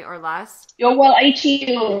 70%, right? Or less? Yeah, well,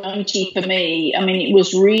 80 or 90 for me. I mean, it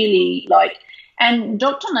was really like, and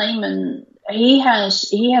Dr. Naiman, he has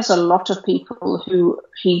a lot of people who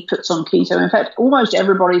he puts on keto. In fact, almost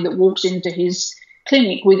everybody that walks into his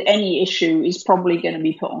clinic with any issue is probably going to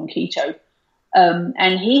be put on keto.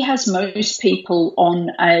 And he has most people on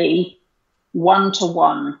a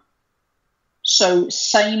 1-to-1. So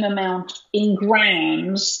same amount in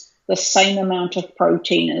grams, the same amount of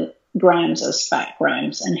protein grams as fat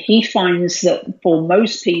grams. And he finds that for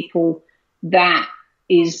most people, that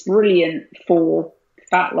is brilliant for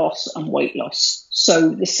fat loss and weight loss. So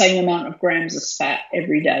the same amount of grams as fat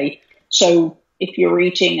every day. So if you're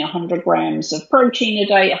eating 100 grams of protein a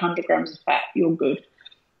day, 100 grams of fat, you're good.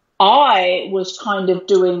 I was kind of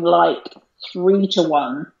doing like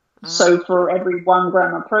 3-to-1. So for every 1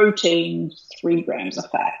 gram of protein, 3 grams of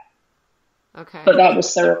fat. Okay. But that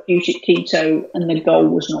was therapeutic keto, and the goal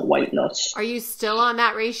was not weight loss. Are you still on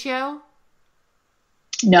that ratio?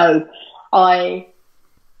 No, I'm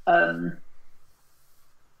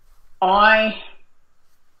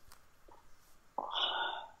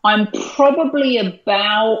probably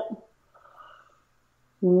about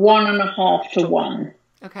 1.5-to-1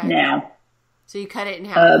 now. So you cut it in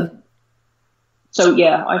half. So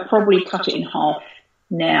yeah, I probably cut it in half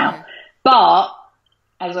now. Okay. But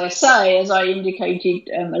as I say, as I indicated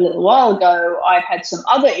a little while ago, I've had some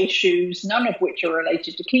other issues, none of which are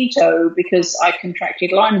related to keto, because I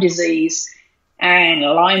contracted Lyme disease. And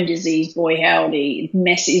Lyme disease, boy howdy,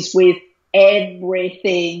 messes with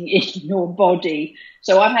everything in your body.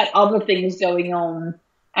 So I've had other things going on,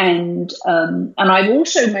 and I've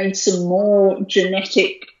also made some more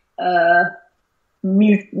genetic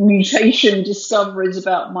mutation discoveries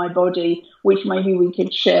about my body, which maybe we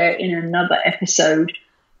could share in another episode.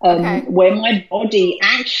 Where my body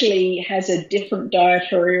actually has a different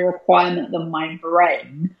dietary requirement than my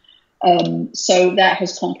brain. So that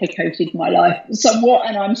has complicated my life somewhat,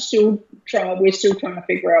 and we're still trying to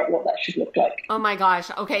figure out what that should look like. Oh my gosh.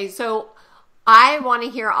 Okay. So I want to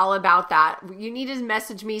hear all about that. You need to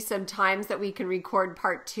message me sometimes that we can record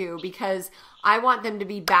part 2, because I want them to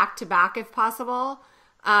be back to back if possible.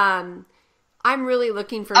 I'm really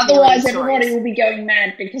looking for. Otherwise, everybody will be going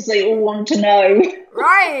mad because they all want to know.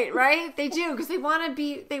 Right. They do, because they want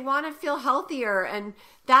to feel healthier, and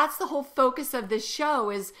that's the whole focus of this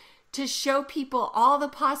show, is to show people all the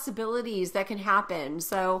possibilities that can happen.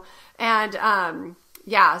 So, and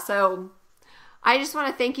so I just want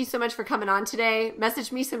to thank you so much for coming on today.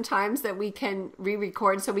 Message me sometimes that we can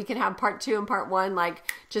re-record, so we can have part 2 and part 1 like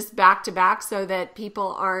just back to back, so that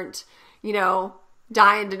people aren't,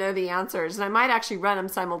 dying to know the answers. And I might actually run them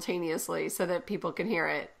simultaneously so that people can hear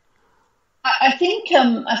it. I think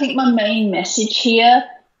my main message here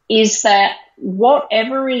is that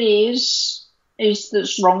whatever it is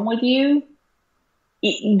that's wrong with you,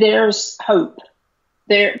 there's hope.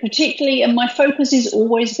 There, particularly, and my focus is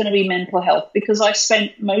always going to be mental health, because I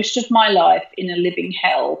spent most of my life in a living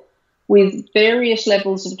hell with various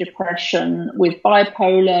levels of depression, with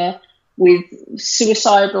bipolar, with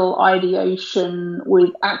suicidal ideation,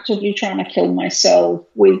 with actively trying to kill myself,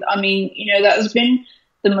 that has been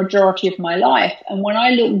the majority of my life. And when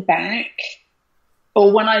I look back,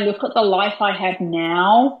 or when I look at the life I have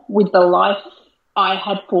now with the life I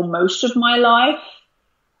had for most of my life,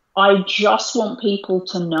 I just want people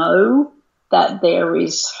to know that there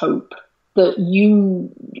is hope. that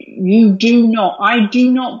I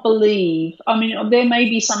do not believe, I mean, there may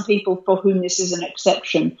be some people for whom this is an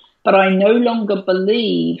exception, but I no longer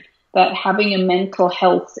believe that having a mental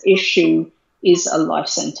health issue is a life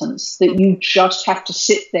sentence, that you just have to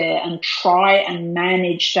sit there and try and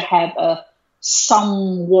manage to have a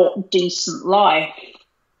somewhat decent life,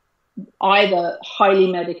 either highly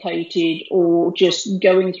medicated or just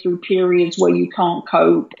going through periods where you can't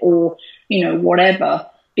cope or, whatever.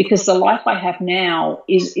 Because the life I have now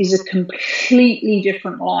is a completely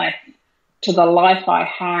different life to the life I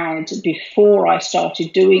had before I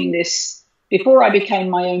started doing this, before I became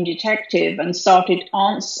my own detective and started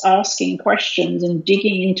asking questions and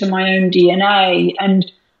digging into my own DNA and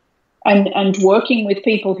working with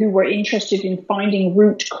people who were interested in finding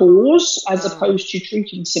root cause as opposed to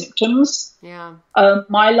treating symptoms. Yeah.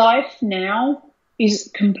 My life now is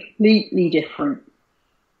completely different.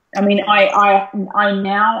 I mean,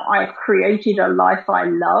 I've created a life I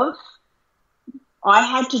love. I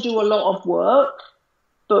had to do a lot of work,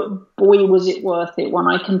 but boy, was it worth it. When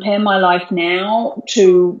I compare my life now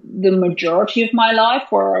to the majority of my life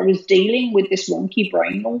where I was dealing with this wonky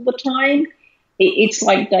brain all the time, it's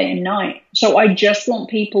like day and night. So I just want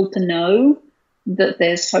people to know that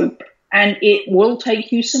there's hope, and it will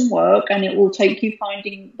take you some work and it will take you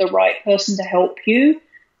finding the right person to help you.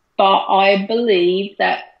 But I believe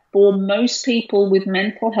that for most people with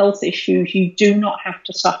mental health issues, you do not have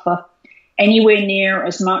to suffer anywhere near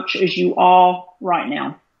as much as you are right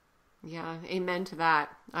now. Yeah, amen to that.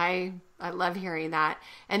 I love hearing that.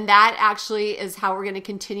 And that actually is how we're going to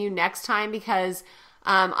continue next time, because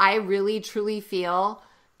I really, truly feel,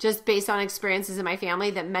 just based on experiences in my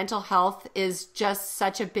family, that mental health is just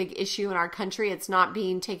such a big issue in our country. It's not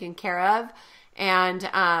being taken care of. And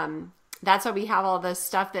that's why we have all this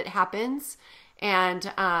stuff that happens.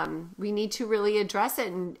 And we need to really address it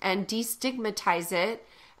and destigmatize it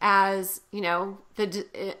as,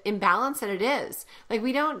 the imbalance that it is. Like,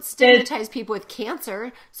 we don't stigmatize people with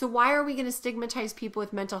cancer. So why are we going to stigmatize people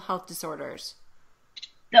with mental health disorders?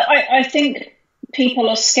 I think people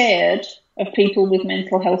are scared of people with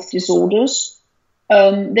mental health disorders.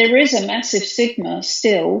 There is a massive stigma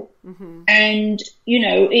still. Mm-hmm. And,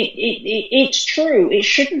 it's true. It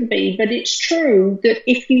shouldn't be, but it's true that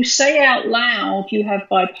if you say out loud you have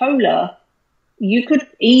bipolar, you could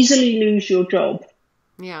easily lose your job.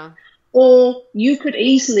 Yeah. Or you could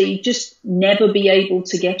easily just never be able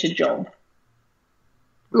to get a job.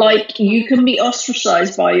 Like, you can be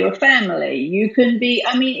ostracized by your family. You can be,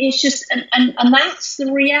 it's just, and that's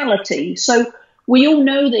the reality. So we all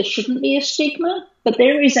know there shouldn't be a stigma, but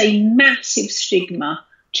there is a massive stigma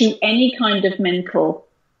to any kind of mental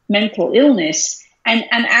illness. And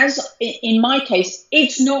as in my case,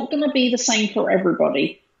 it's not going to be the same for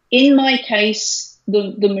everybody. In my case,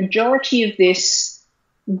 the majority of this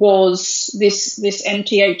was this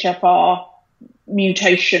MTHFR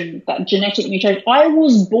mutation, that genetic mutation. I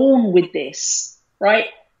was born with this, right?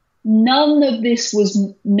 None of this was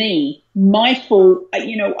me, my fault.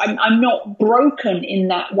 I'm not broken in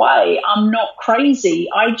that way. I'm not crazy.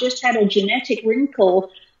 I just had a genetic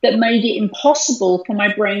wrinkle that made it impossible for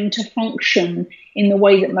my brain to function in the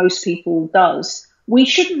way that most people does. We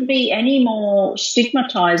shouldn't be any more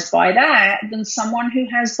stigmatized by that than someone who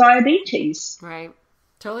has diabetes. Right.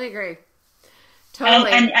 Totally agree.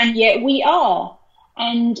 Totally. And yet we are.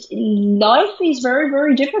 And life is very,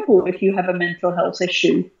 very difficult if you have a mental health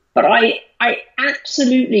issue. But I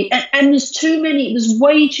absolutely, and there's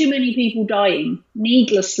way too many people dying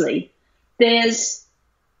needlessly. There's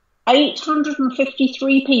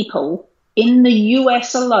 853 people in the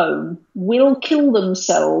US alone will kill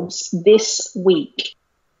themselves this week.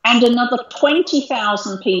 And another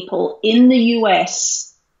 20,000 people in the US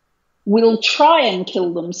will try and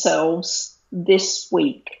kill themselves this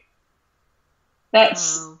week.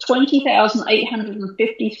 That's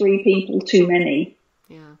 20,853 people too many.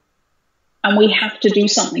 Yeah. And we have to do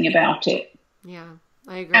something about it. Yeah,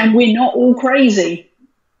 I agree. And we're not all crazy.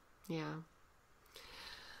 Yeah.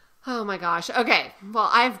 Oh my gosh. Okay. Well,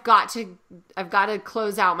 I've got to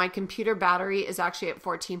close out. My computer battery is actually at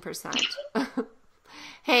 14%.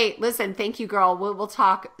 Hey, listen, thank you, girl. We'll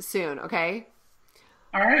talk soon. Okay.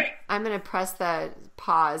 All right. I'm going to press the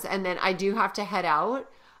pause, and then I do have to head out.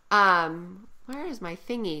 Where is my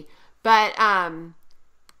thingy? But,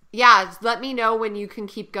 yeah, let me know when you can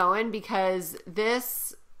keep going, because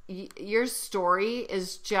your story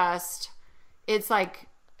is just, it's like,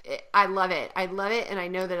 I love it. I love it. And I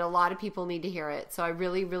know that a lot of people need to hear it. So I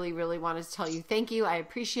really, really, really wanted to tell you, thank you. I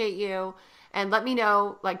appreciate you. And let me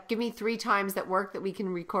know, give me 3 times that work that we can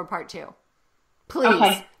record part 2. Please.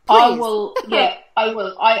 Okay. Please. I will, yeah. I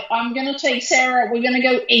will. I'm going to take Sarah. We're going to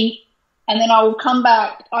go eat, and then I will come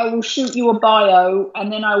back. I will shoot you a bio,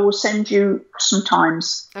 and then I will send you some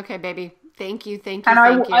times. Okay, baby. Thank you. And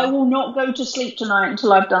I will not go to sleep tonight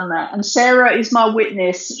until I've done that. And Sarah is my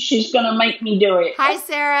witness. She's going to make me do it. Hi,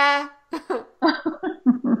 Sarah.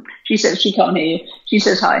 She says she can't hear you. She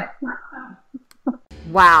says hi.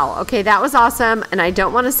 Wow. Okay, that was awesome. And I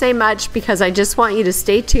don't want to say much because I just want you to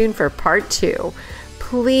stay tuned for part 2.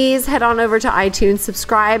 Please head on over to iTunes,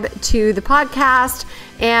 subscribe to the podcast,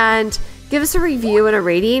 and give us a review and a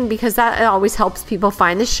rating because that always helps people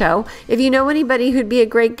find the show. If you know anybody who'd be a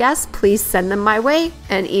great guest, please send them my way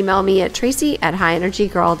and email me at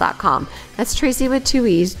tracy@highenergygirl.com. That's Tracy with 2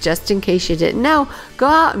 E's, just in case you didn't know. Go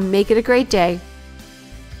out and make it a great day.